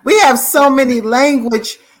 We have so many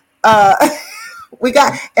language.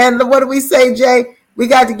 And what do we say, Jay? We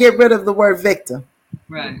got to get rid of the word victim.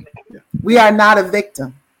 Right. We are not a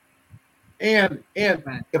victim. And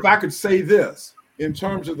if I could say this in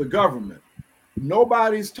terms of the government,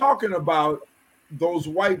 nobody's talking about those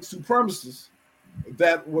white supremacists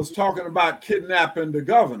that was talking about kidnapping the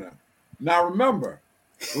governor. Now remember,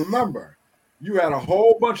 you had a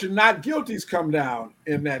whole bunch of not guilties come down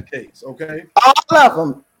in that case. Okay, all of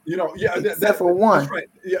them. You know, yeah, except for one. That's right.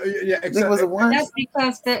 Yeah. Except was a one. That's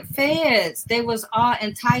because the feds, they was all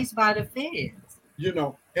enticed by the feds. You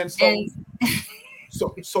know, and so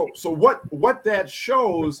what that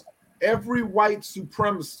shows, every white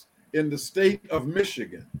supremacist in the state of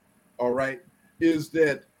Michigan, all right, is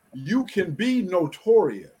that you can be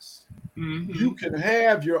notorious. Mm-hmm. You can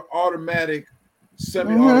have your automatic,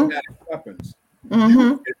 semi-automatic weapons. Mm-hmm.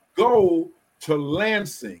 You can go to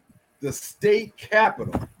Lansing, the state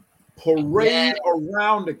capitol, parade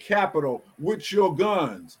around the capitol with your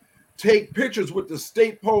guns, take pictures with the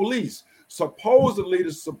state police, supposedly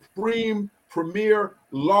the supreme premier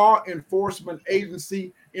law enforcement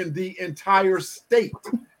agency in the entire state.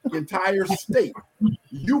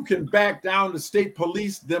 You can back down the state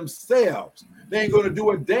police themselves. They ain't going to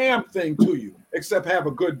do a damn thing to you except have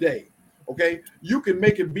a good day. Okay, you can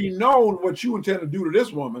make it be known what you intend to do to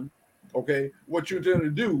this woman. Okay, what you intend to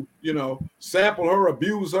do, you know, sample her,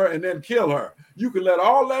 abuse her, and then kill her. You can let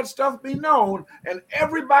all that stuff be known, and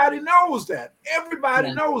everybody knows that.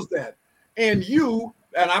 Everybody knows that. And you,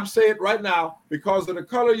 and I'm saying it right now, because of the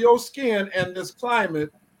color of your skin and this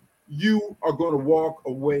climate, you are going to walk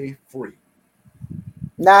away free.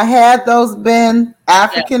 Now, had those been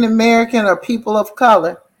African American or people of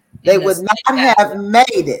color, they would not have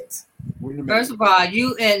made it. First of all,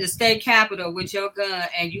 you in the state capitol with your gun,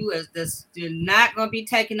 and you you're not going to be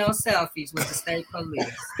taking no selfies with the state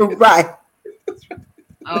police. Right.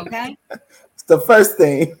 Okay? It's the first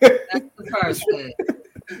thing. That's the first thing.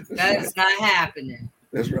 That is not happening.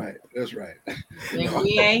 That's right. And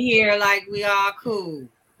we ain't here like we all cool.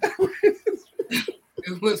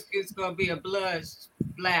 It's going to be a blood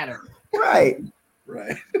splatter. Right.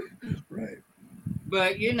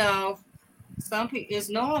 But, you know, some people, it's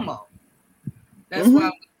normal.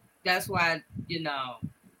 That's why, you know,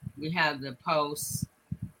 we have the posts.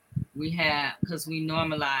 We have, because we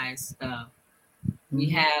normalize stuff. We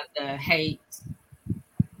have the hate.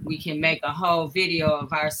 We can make a whole video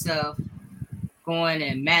of ourselves going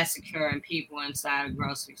and massacring people inside a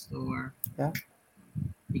grocery store. Yeah.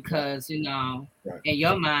 Because, you know, in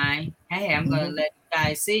your mind, hey, I'm going to let you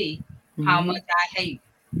guys see how much I hate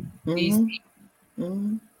these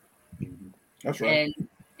people. That's right.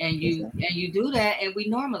 And you do that, and we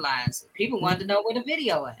normalize it. People want to know where the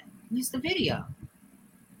video at. Use the video.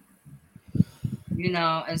 You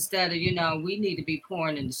know, instead of, you know, we need to be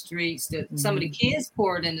pouring in the streets. Some of the kids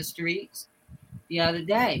poured in the streets the other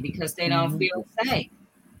day because they don't feel safe.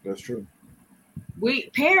 That's true.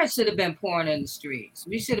 Parents should have been pouring in the streets.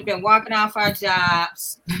 We should have been walking off our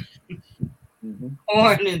jobs,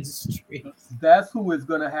 pouring in the streets. That's who is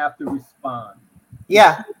going to have to respond.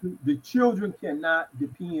 Yeah. The children cannot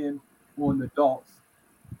depend on the adults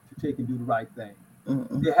to take and do the right thing.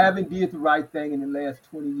 They haven't did the right thing in the last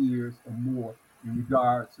 20 years or more in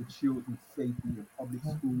regards to children's safety in public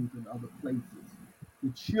schools and other places. The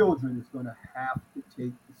children is going to have to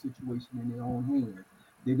take the situation in their own hands.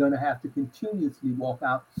 They're going to have to continuously walk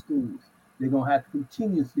out to schools. They're going to have to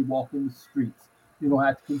continuously walk in the streets. They're going to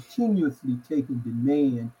have to continuously take and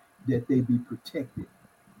demand that they be protected,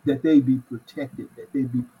 that they be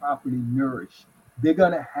properly nourished. They're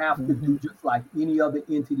going to have to do just like any other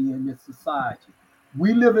entity in this society.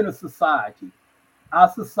 We live in a society. Our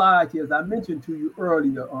society, as I mentioned to you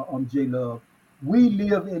earlier, J Love, we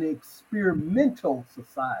live in an experimental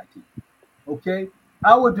society. Okay?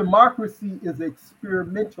 Our democracy is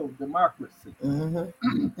experimental democracy.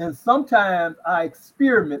 And sometimes our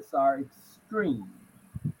experiments are extreme.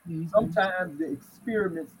 Sometimes the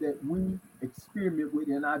experiments that we experiment with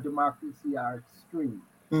in our democracy are extreme.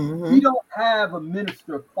 We don't have a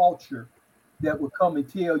minister of culture that would come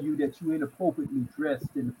and tell you that you're inappropriately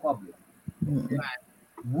dressed in the public.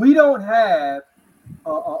 We don't have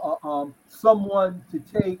someone to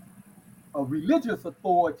take a religious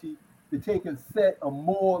authority to take and set a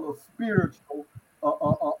moral or spiritual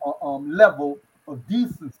level of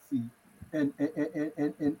decency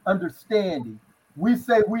and understanding. We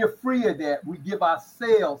say we are free of that. We give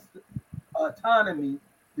ourselves autonomy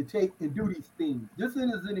to take and do these things. This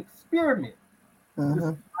is an experiment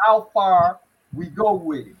to see how far we go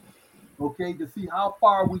with it. Okay, to see how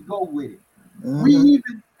far we go with it. We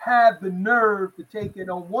even have the nerve to take it.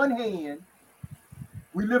 On one hand,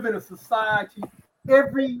 we live in a society,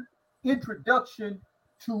 every introduction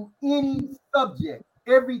to any subject,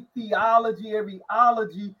 every theology, every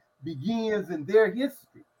ology begins in their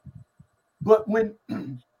history. But when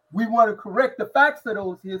we want to correct the facts of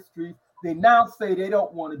those histories, they now say they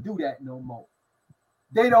don't want to do that no more.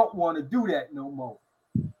 They don't want to do that no more.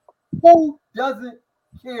 Who doesn't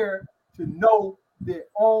care to know their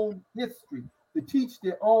own history, to teach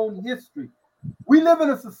their own history? We live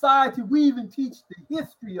in a society, we even teach the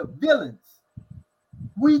history of villains.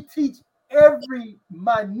 We teach every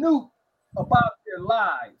minute about their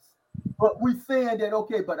lives. But we're saying that,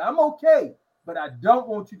 okay, but I'm okay, but I don't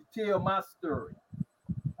want you to tell my story.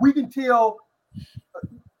 We can tell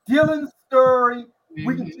Dylan's story,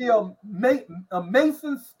 we can tell a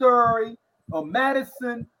Mason's story, or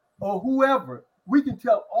Madison, or whoever. We can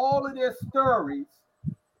tell all of their stories,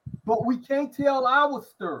 but we can't tell our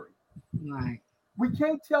story. Right. We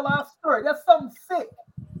can't tell our story. That's something sick.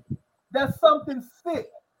 That's something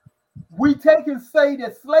sick. We take and say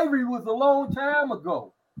that slavery was a long time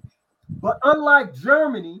ago. But unlike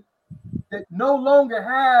Germany, that no longer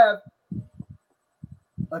have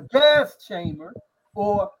a gas chamber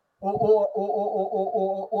or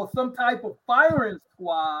some type of firing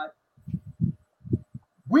squad,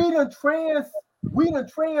 we done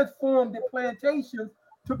transformed the plantations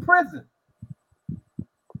to prison.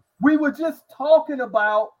 We were just talking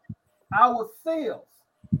about ourselves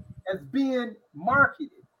as being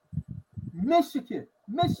marketed. Michigan,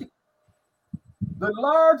 the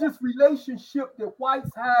largest relationship that whites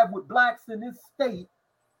have with blacks in this state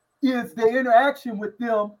is the interaction with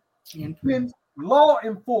them in law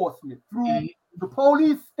enforcement, through the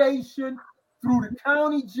police station, through the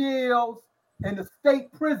county jails, and the state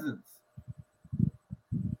prisons.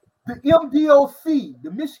 The MDOC,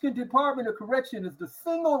 the Michigan Department of Correction, is the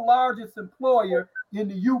single largest employer in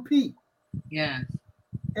the UP. Yes.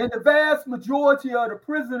 And the vast majority of the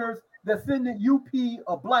prisoners that's in the UP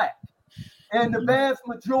are black. And the vast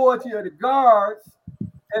majority of the guards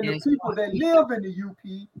and the people that live in the UP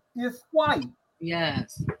is white.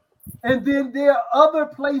 Yes. And then there are other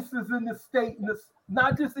places in the state,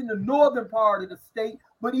 not just in the northern part of the state,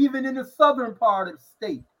 but even in the southern part of the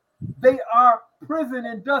state. They are prison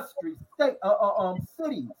industries,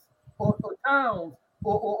 cities or towns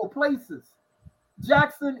or places.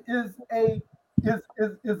 Jackson is a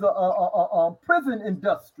prison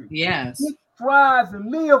industry. Yes. It thrives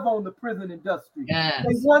and live on the prison industry. Yes.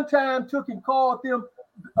 They one time took and called them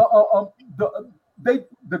the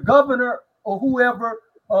governor or whoever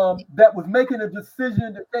that was making a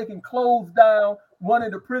decision that they can close down one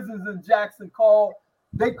of the prisons in Jackson.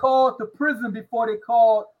 They called the prison before they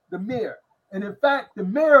called the mayor. And in fact, the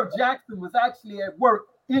mayor of Jackson was actually at work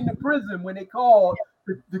in the prison when they called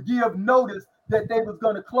to give notice that they was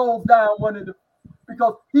going to close down one of the,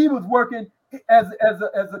 because he was working as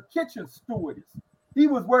a kitchen stewardess. He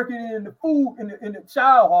was working in the food in the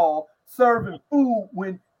child hall serving food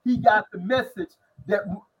when he got the message that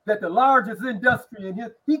the largest industry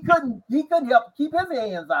in he couldn't help keep his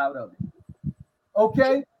hands out of it.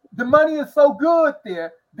 Okay, the money is so good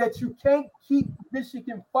there that you can't keep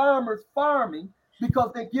Michigan farmers farming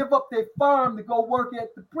because they give up their farm to go work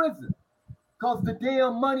at the prison because the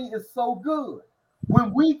damn money is so good.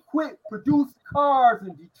 When we quit producing cars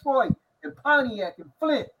in Detroit and Pontiac and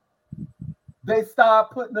Flint, they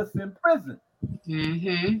start putting us in prison.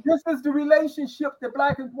 Mm-hmm. This is the relationship that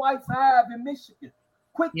black and whites have in Michigan.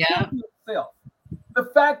 Quit killing yourself. The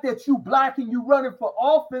fact that you black and you running for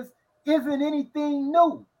office isn't anything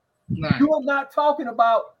new. Right. You are not talking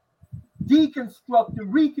about deconstructing,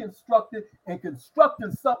 reconstructing, and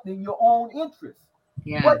constructing something in your own interest.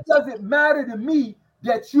 Yes. What does it matter to me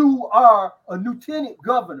that you are a lieutenant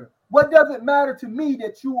governor? What does it matter to me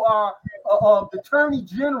that you are the attorney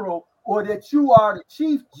general or that you are the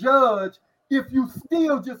chief judge if you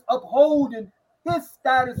still just upholding his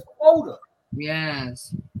status quota?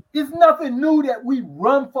 Yes. It's nothing new that we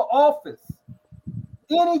run for office.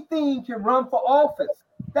 Anything can run for office.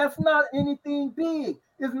 That's not anything big.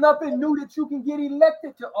 It's nothing new that you can get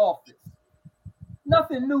elected to office.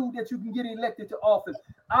 Nothing new that you can get elected to office.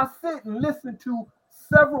 I sit and listen to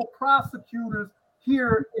several prosecutors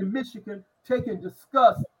here in Michigan take and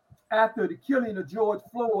discuss after the killing of George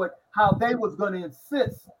Floyd how they was going to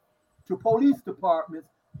insist to police departments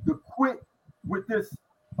to quit with this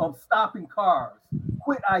stopping cars.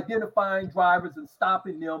 Quit identifying drivers and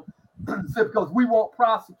stopping them because we won't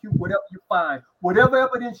prosecute whatever you find. Whatever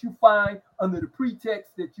evidence you find under the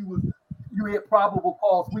pretext that you had probable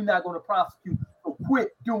cause, we're not going to prosecute. So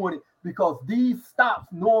quit doing it, because these stops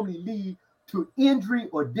normally lead to injury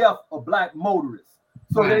or death of black motorists.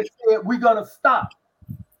 So they said, we're going to stop.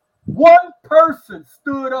 One person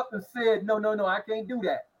stood up and said, no, I can't do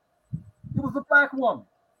that. It was a black woman.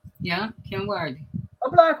 Yeah, Kim Worthy. A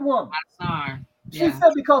black woman. Sorry. She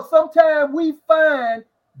said, because sometimes we find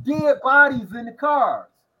dead bodies in the cars.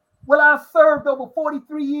 Well, I served over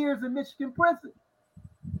 43 years in Michigan prison.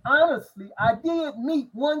 Honestly, I did meet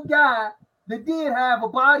one guy that did have a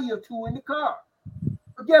body or two in the car.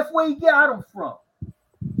 But guess where he got them from?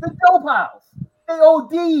 The dope house. They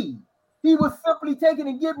OD'd. He was simply taking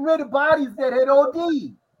and getting rid of bodies that had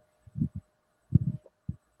OD'd.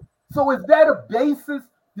 So is that a basis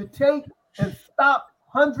to take and stop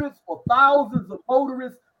hundreds or thousands of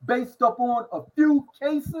motorists based upon a few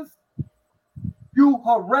cases? You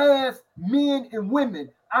harass men and women.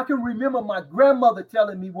 I can remember my grandmother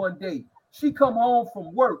telling me one day, she come home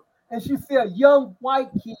from work and she said a young white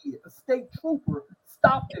kid, a state trooper,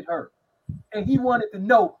 stopped at her. And he wanted to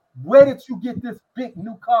know, where did you get this big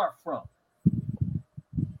new car from?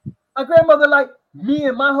 My grandmother, like, me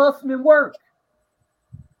and my husband work.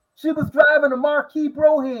 She was driving a Marquis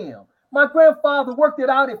Broham. My grandfather worked it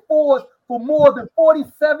out at Ford for more than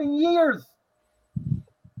 47 years.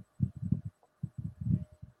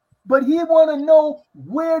 But he want to know,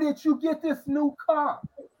 where did you get this new car?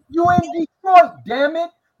 You in Detroit, damn it.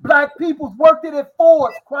 Black people's worked it at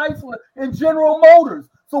Ford, Chrysler, and General Motors.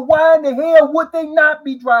 So why in the hell would they not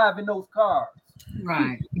be driving those cars?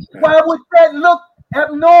 Right. Why would that look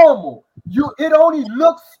abnormal? It only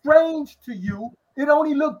looks strange to you. It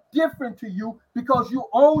only looks different to you because you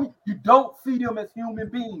don't see them as human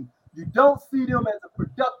beings. You don't see them as a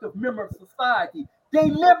productive member of society. They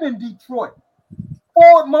live in Detroit.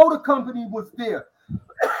 Ford Motor Company was there.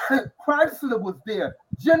 Chrysler was there.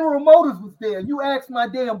 General Motors was there. You asked my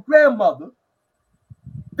damn grandmother.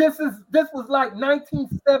 This was like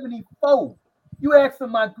 1974. You asked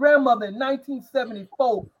my grandmother in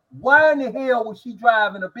 1974, why in the hell was she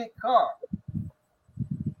driving a big car?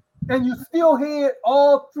 And you still had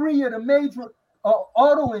all three of the major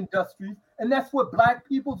auto industries, and that's what black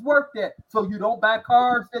people's worked at. So you don't buy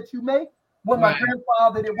cars that you make? Well, my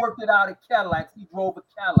grandfather that worked it out at Cadillac, he drove a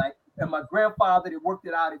Cadillac, and my grandfather that worked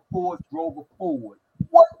it out at Ford drove a Ford.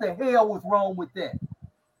 What the hell was wrong with that?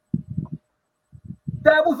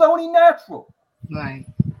 That was only natural. Right.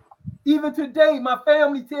 Even today, my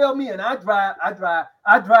family tell me, and I drive a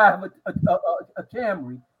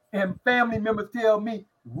Camry, and family members tell me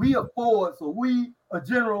we are Ford, so we are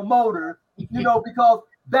General Motors, because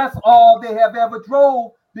that's all they have ever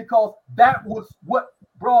drove, because that was what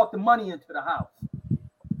brought the money into the house.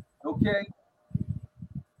 Okay?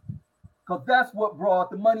 Because that's what brought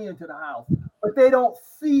the money into the house. But they don't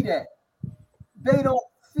see that. They don't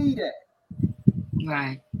see that.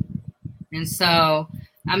 Right. And so,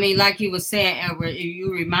 I mean, like you were saying, Edward,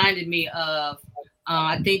 you reminded me of,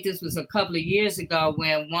 I think this was a couple of years ago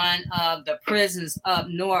when one of the prisons up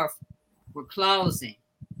north were closing.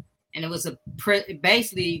 And it was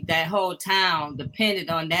basically that whole town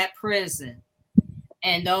depended on that prison.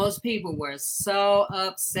 And those people were so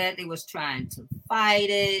upset. They was trying to fight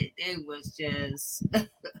it. It was just,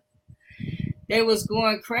 they was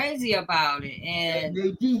going crazy about it. And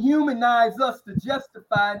they dehumanize us to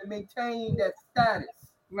justify and maintain that status.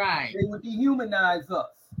 Right. They would dehumanize us.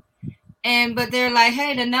 But they're like,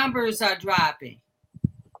 hey, the numbers are dropping.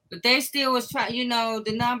 But they still was trying,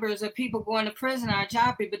 the numbers of people going to prison are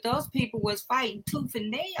dropping, but those people was fighting tooth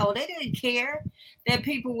and nail. They didn't care that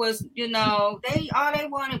people was, all they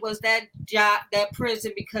wanted was that job, that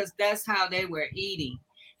prison, because that's how they were eating.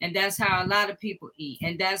 And that's how a lot of people eat.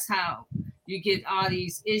 And that's how you get all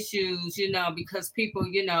these issues, because people,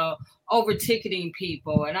 over ticketing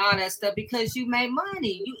people and all that stuff, because you make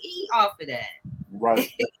money. You eat off of that.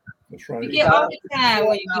 Right. That's right. You get overtime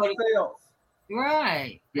when you go to.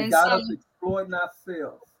 Right. We and got so, us exploiting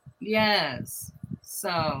ourselves. Yes.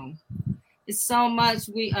 So it's so much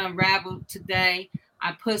we unraveled today.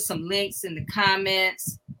 I put some links in the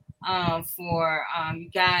comments for you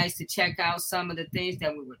guys to check out some of the things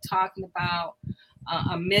that we were talking about.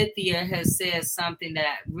 Amithia has said something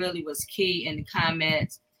that really was key in the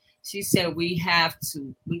comments. She said we got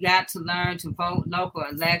to learn to vote local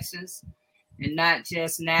elections and not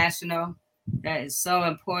just national. That is so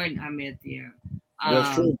important, Amithia.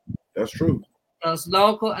 That's true. That's true. Those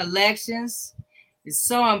local elections is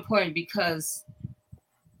so important because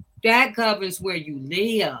that governs where you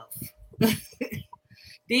live.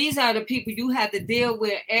 These are the people you have to deal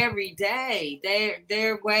with every day.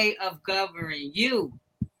 Their way of governing you.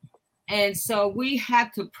 And so we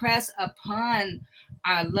have to press upon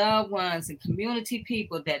our loved ones and community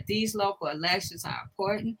people that these local elections are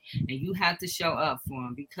important, and you have to show up for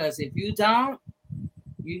them, because if you don't,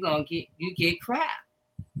 you get crap.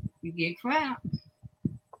 You get crap.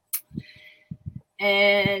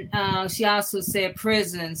 And she also said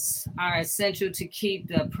prisons are essential to keep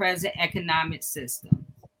the present economic system.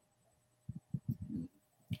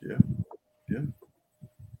 Yeah.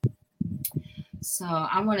 So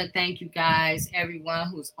I want to thank you guys, everyone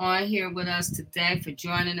who's on here with us today, for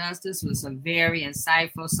joining us. This was a very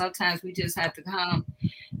insightful. Sometimes we just have to come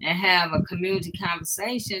and have a community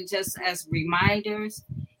conversation just as reminders,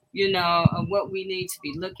 of what we need to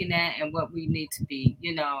be looking at and what we need to be,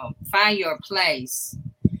 find your place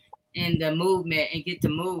in the movement and get to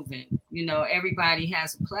moving. Everybody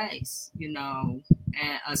has a place, and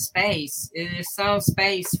a space. It is some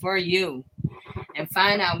space for you. And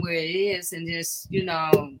find out where it is, and just get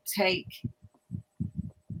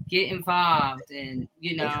involved, and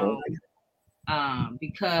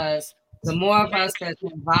because the more of us that's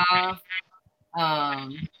involved,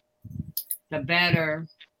 the better,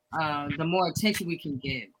 the more attention we can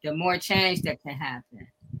get, the more change that can happen.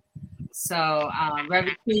 So,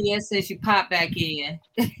 Reverend Tia, since you popped back in.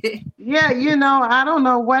 Yeah, I don't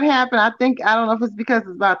know what happened. I don't know if it's because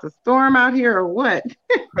it's about to storm out here or what.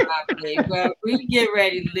 Probably. Well, we get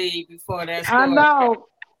ready to leave before that storm. I know,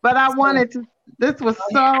 but I wanted to. This was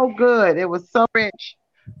so good. It was so rich.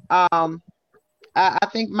 I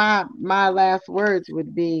think my last words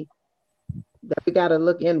would be that we got to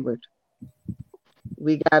look inward.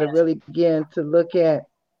 We got to really begin to look at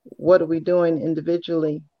what are we doing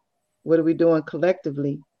individually, what are we doing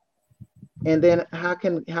collectively, and then how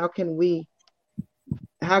can we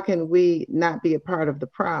not be a part of the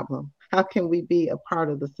problem? How can we be a part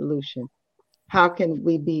of the solution? How can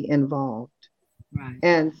we be involved? Right.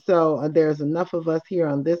 And so there's enough of us here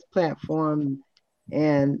on this platform,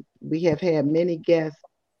 and we have had many guests.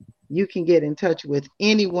 You can get in touch with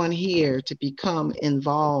anyone here to become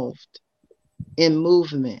involved in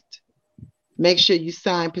movement. Make sure you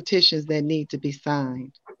sign petitions that need to be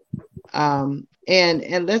signed. And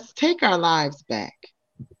let's take our lives back.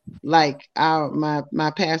 Like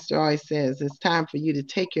my pastor always says, it's time for you to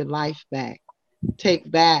take your life back. Take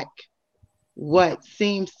back what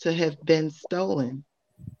seems to have been stolen.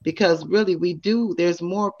 Because really there's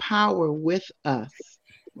more power with us.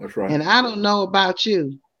 That's right. And I don't know about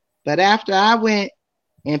you, but after I went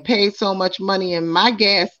and paid so much money in my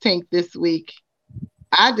gas tank this week,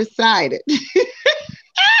 I decided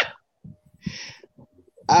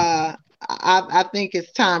I think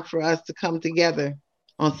it's time for us to come together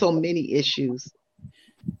on so many issues.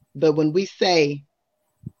 But when we say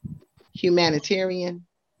humanitarian,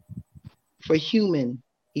 for human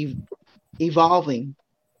evolving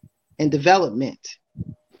and development,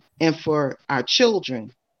 and for our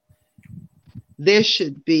children, there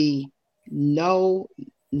should be no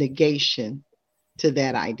negation to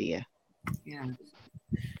that idea. Yeah.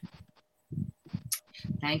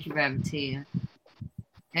 Thank you, Reverend Tia.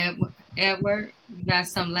 Edward, you got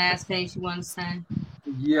some last things you want to say?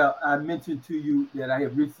 Yeah, I mentioned to you that I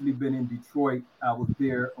have recently been in Detroit. I was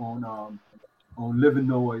there on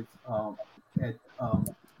Livernois at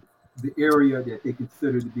the area that they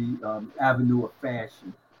consider to be Avenue of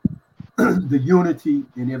Fashion. The unity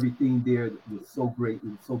and everything there was so great. It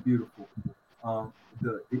was so beautiful.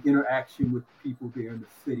 The interaction with people there in the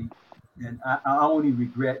city. And I only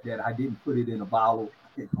regret that I didn't put it in a bottle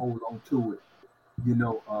and hold on to it.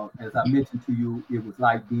 As I mentioned to you, it was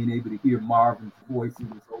like being able to hear Marvin's voice in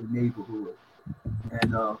his old neighborhood.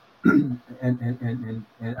 And and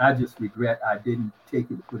I just regret I didn't take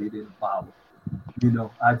it and put it in a bottle.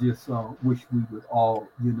 I just wish we would all,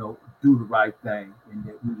 do the right thing, and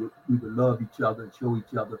that we would love each other and show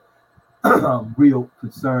each other real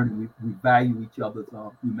concern, and we value each other's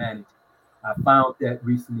humanity. I found that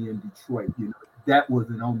recently in Detroit. That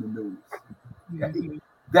wasn't on the news.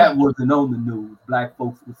 That wasn't on the news. Black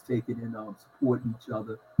folks was taking and supporting each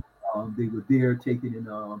other. They were there taking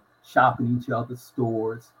and shopping each other's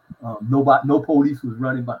stores. No police was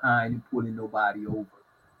running behind and pulling nobody over.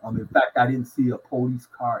 In fact, I didn't see a police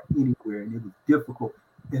car anywhere, and it was difficult.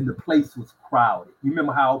 And the place was crowded. You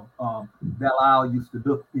remember how Belle Isle used to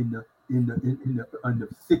look in the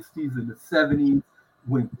 60s and the 70s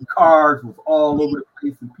when cars was all over the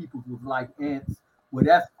place and people was like ants. Well,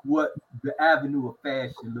 that's what the Avenue of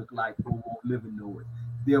Fashion looked like over Livernois.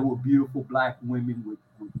 There were beautiful black women with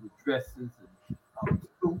dresses and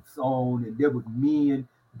suits suits on, and there was men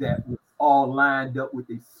that was all lined up with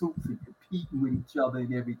their suits and competing with each other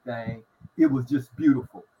and everything. It was just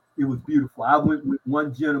beautiful. It was beautiful. I went with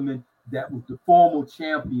one gentleman that was the former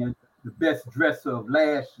champion, the best dresser of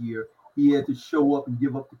last year. He had to show up and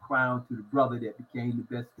give up the crown to the brother that became the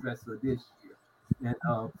best dresser this year. And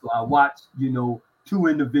so I watched, two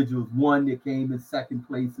individuals, one that came in second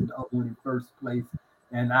place and the other one in first place.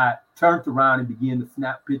 And I turned around and began to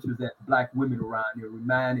snap pictures at the black women around there,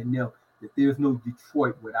 reminding them that there's no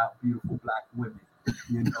Detroit without beautiful black women.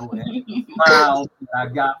 And the smile that I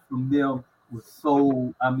got from them was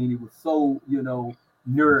so, it was so,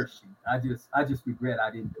 nourishing. I just regret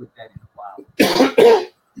I didn't put that in the file.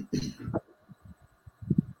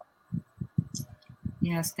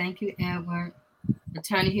 Yes, thank you, Edward.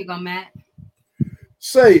 Attorney Hugo Mack.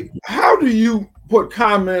 Say, how do you put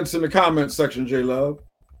comments in the comment section, J Love?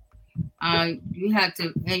 You have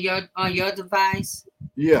to on your device.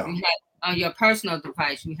 Yeah. On your personal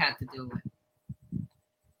device, you have to do it.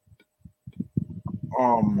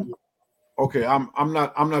 Okay, I'm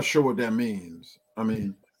not sure what that means. So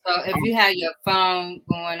if you have your phone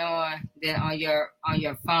going on, then on your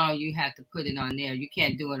phone you have to put it on there. You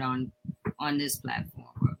can't do it on this platform.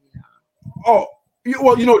 Oh,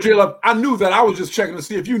 well, J Love, I knew that. I was just checking to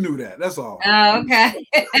see if you knew that. That's all. Oh, okay.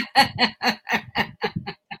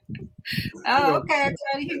 Okay.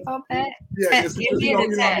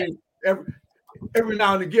 Every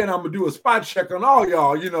now and again, I'm gonna do a spot check on all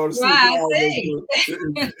y'all, to see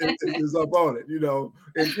if is up on it,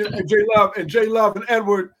 And J Love and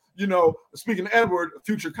Edward, speaking of Edward, a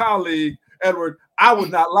future colleague, Edward, I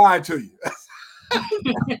would not lie to you.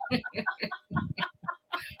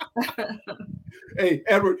 Hey,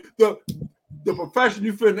 Edward, the profession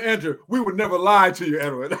you fit to enter, we would never lie to you,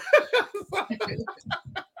 Edward.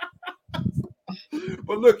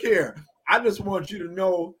 But look here, I just want you to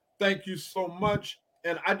know, thank you so much.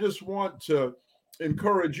 And I just want to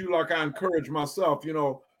encourage you like I encourage myself.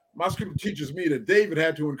 My scripture teaches me that David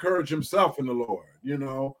had to encourage himself in the Lord, and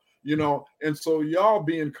so y'all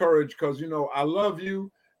be encouraged because, I love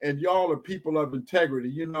you and y'all are people of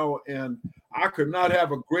integrity, and I could not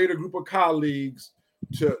have a greater group of colleagues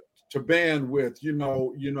to band with,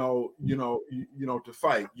 to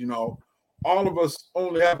fight, all of us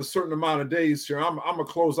only have a certain amount of days here. I'm gonna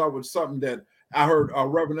close out with something that I heard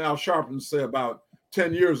Reverend Al Sharpton say about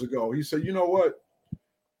 10 years ago. He said,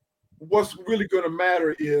 what's really going to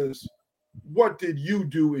matter is what did you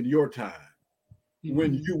do in your time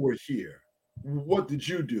when you were here? What did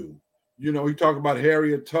you do? He talked about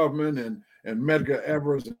Harriet Tubman and Medgar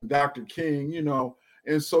Evers and Dr. King,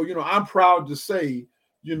 and so, I'm proud to say,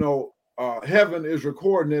 heaven is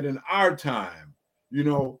recording it in our time.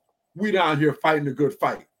 We down here fighting a good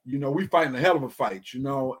fight. We fighting a hell of a fight,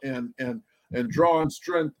 and drawing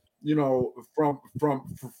strength, from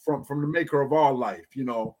the maker of all life,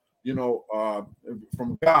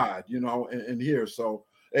 from God, and here. So,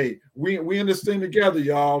 hey, we in this thing together,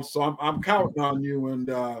 y'all. So I'm counting on you, and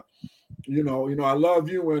I love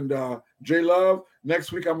you, and J Love.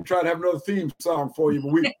 Next week I'm gonna try to have another theme song for you,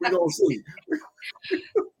 but we gonna see.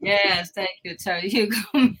 Yes, thank you, Tony. Hugo.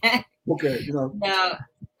 Okay, Now,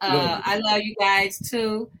 I love you guys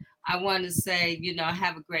too. I want to say,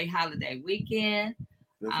 have a great holiday weekend.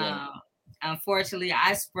 Unfortunately,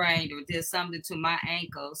 I sprained or did something to my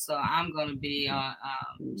ankle, so I'm going to be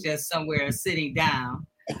just somewhere sitting down.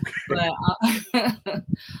 But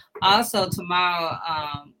also tomorrow,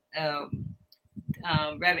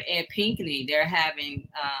 Reverend Ed Pinckney, they're having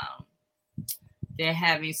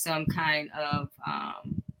some kind of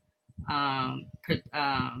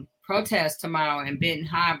protest tomorrow in Benton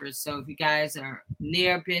Harbor. So if you guys are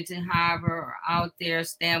near Benton Harbor or out there,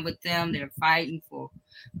 stand with them. They're fighting for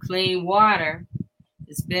clean water.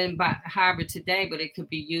 It's Benton Harbor today, but it could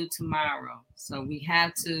be you tomorrow. So we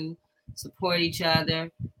have to support each other,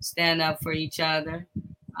 stand up for each other.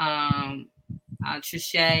 Trisha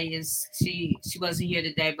she wasn't here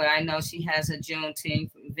today, but I know she has a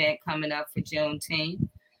Juneteenth event coming up for Juneteenth.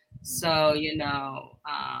 So,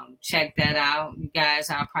 check that out. You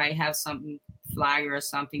guys, I'll probably have something flyer or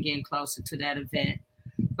something getting closer to that event.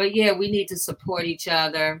 But yeah, we need to support each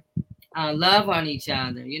other, love on each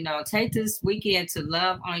other. Take this weekend to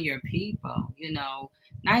love on your people.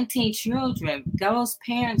 19 children, those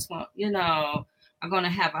parents are going to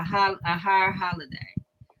have a higher holiday.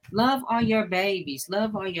 Love on your babies,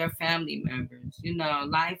 love on your family members.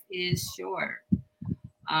 Life is short.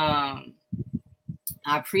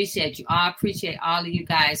 I appreciate you all. I appreciate all of you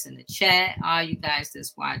guys in the chat, all you guys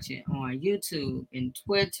that's watching on YouTube and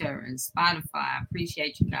Twitter and Spotify. I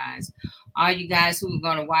appreciate you guys. All you guys who are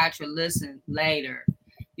going to watch or listen later.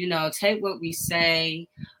 you know, take what we say,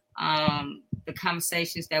 the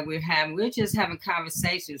conversations that we're having. We're just having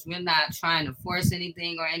conversations. We're not trying to force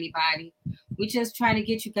anything or anybody. We're just trying to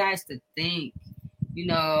get you guys to think, you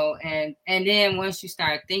know, and then once you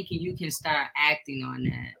start thinking, you can start acting on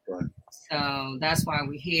that. Right. So that's why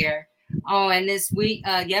we're here. Oh, and this week,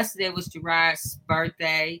 yesterday was Gerard's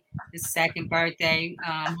birthday, his second birthday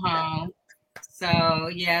home. So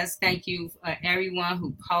yes, thank you everyone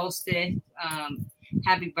who posted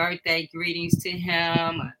happy birthday greetings to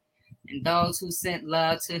him, and those who sent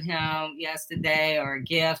love to him yesterday or a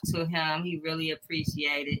gift to him. He really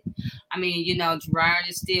appreciated. I mean, you know, Gerard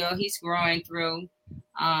is still, he's growing through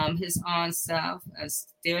his own self.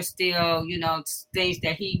 There's still, you know, things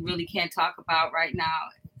that he really can't talk about right now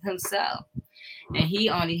himself. And he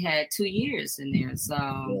only had 2 years in there. So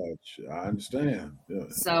I understand. Yeah.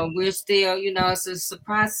 So we're still, you know, it's a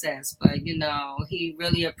process, but you know, he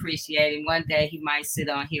really appreciated. One day he might sit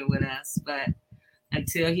on here with us, but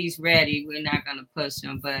until he's ready, we're not going to push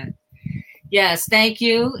him. But yes, thank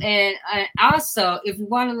you. And also, if you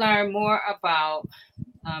want to learn more about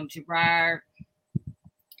Gerard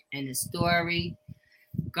and his story,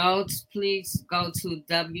 please go to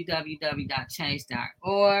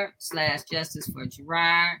www.change.org/justice for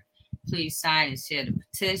Gerard. Please sign and share the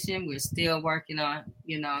petition. We're still working on,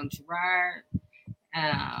 you know, Gerard.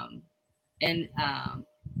 And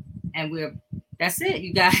that's it,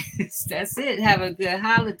 you guys. That's it. Have a good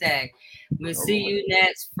holiday. We'll see you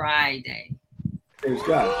next Friday. Praise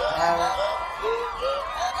God.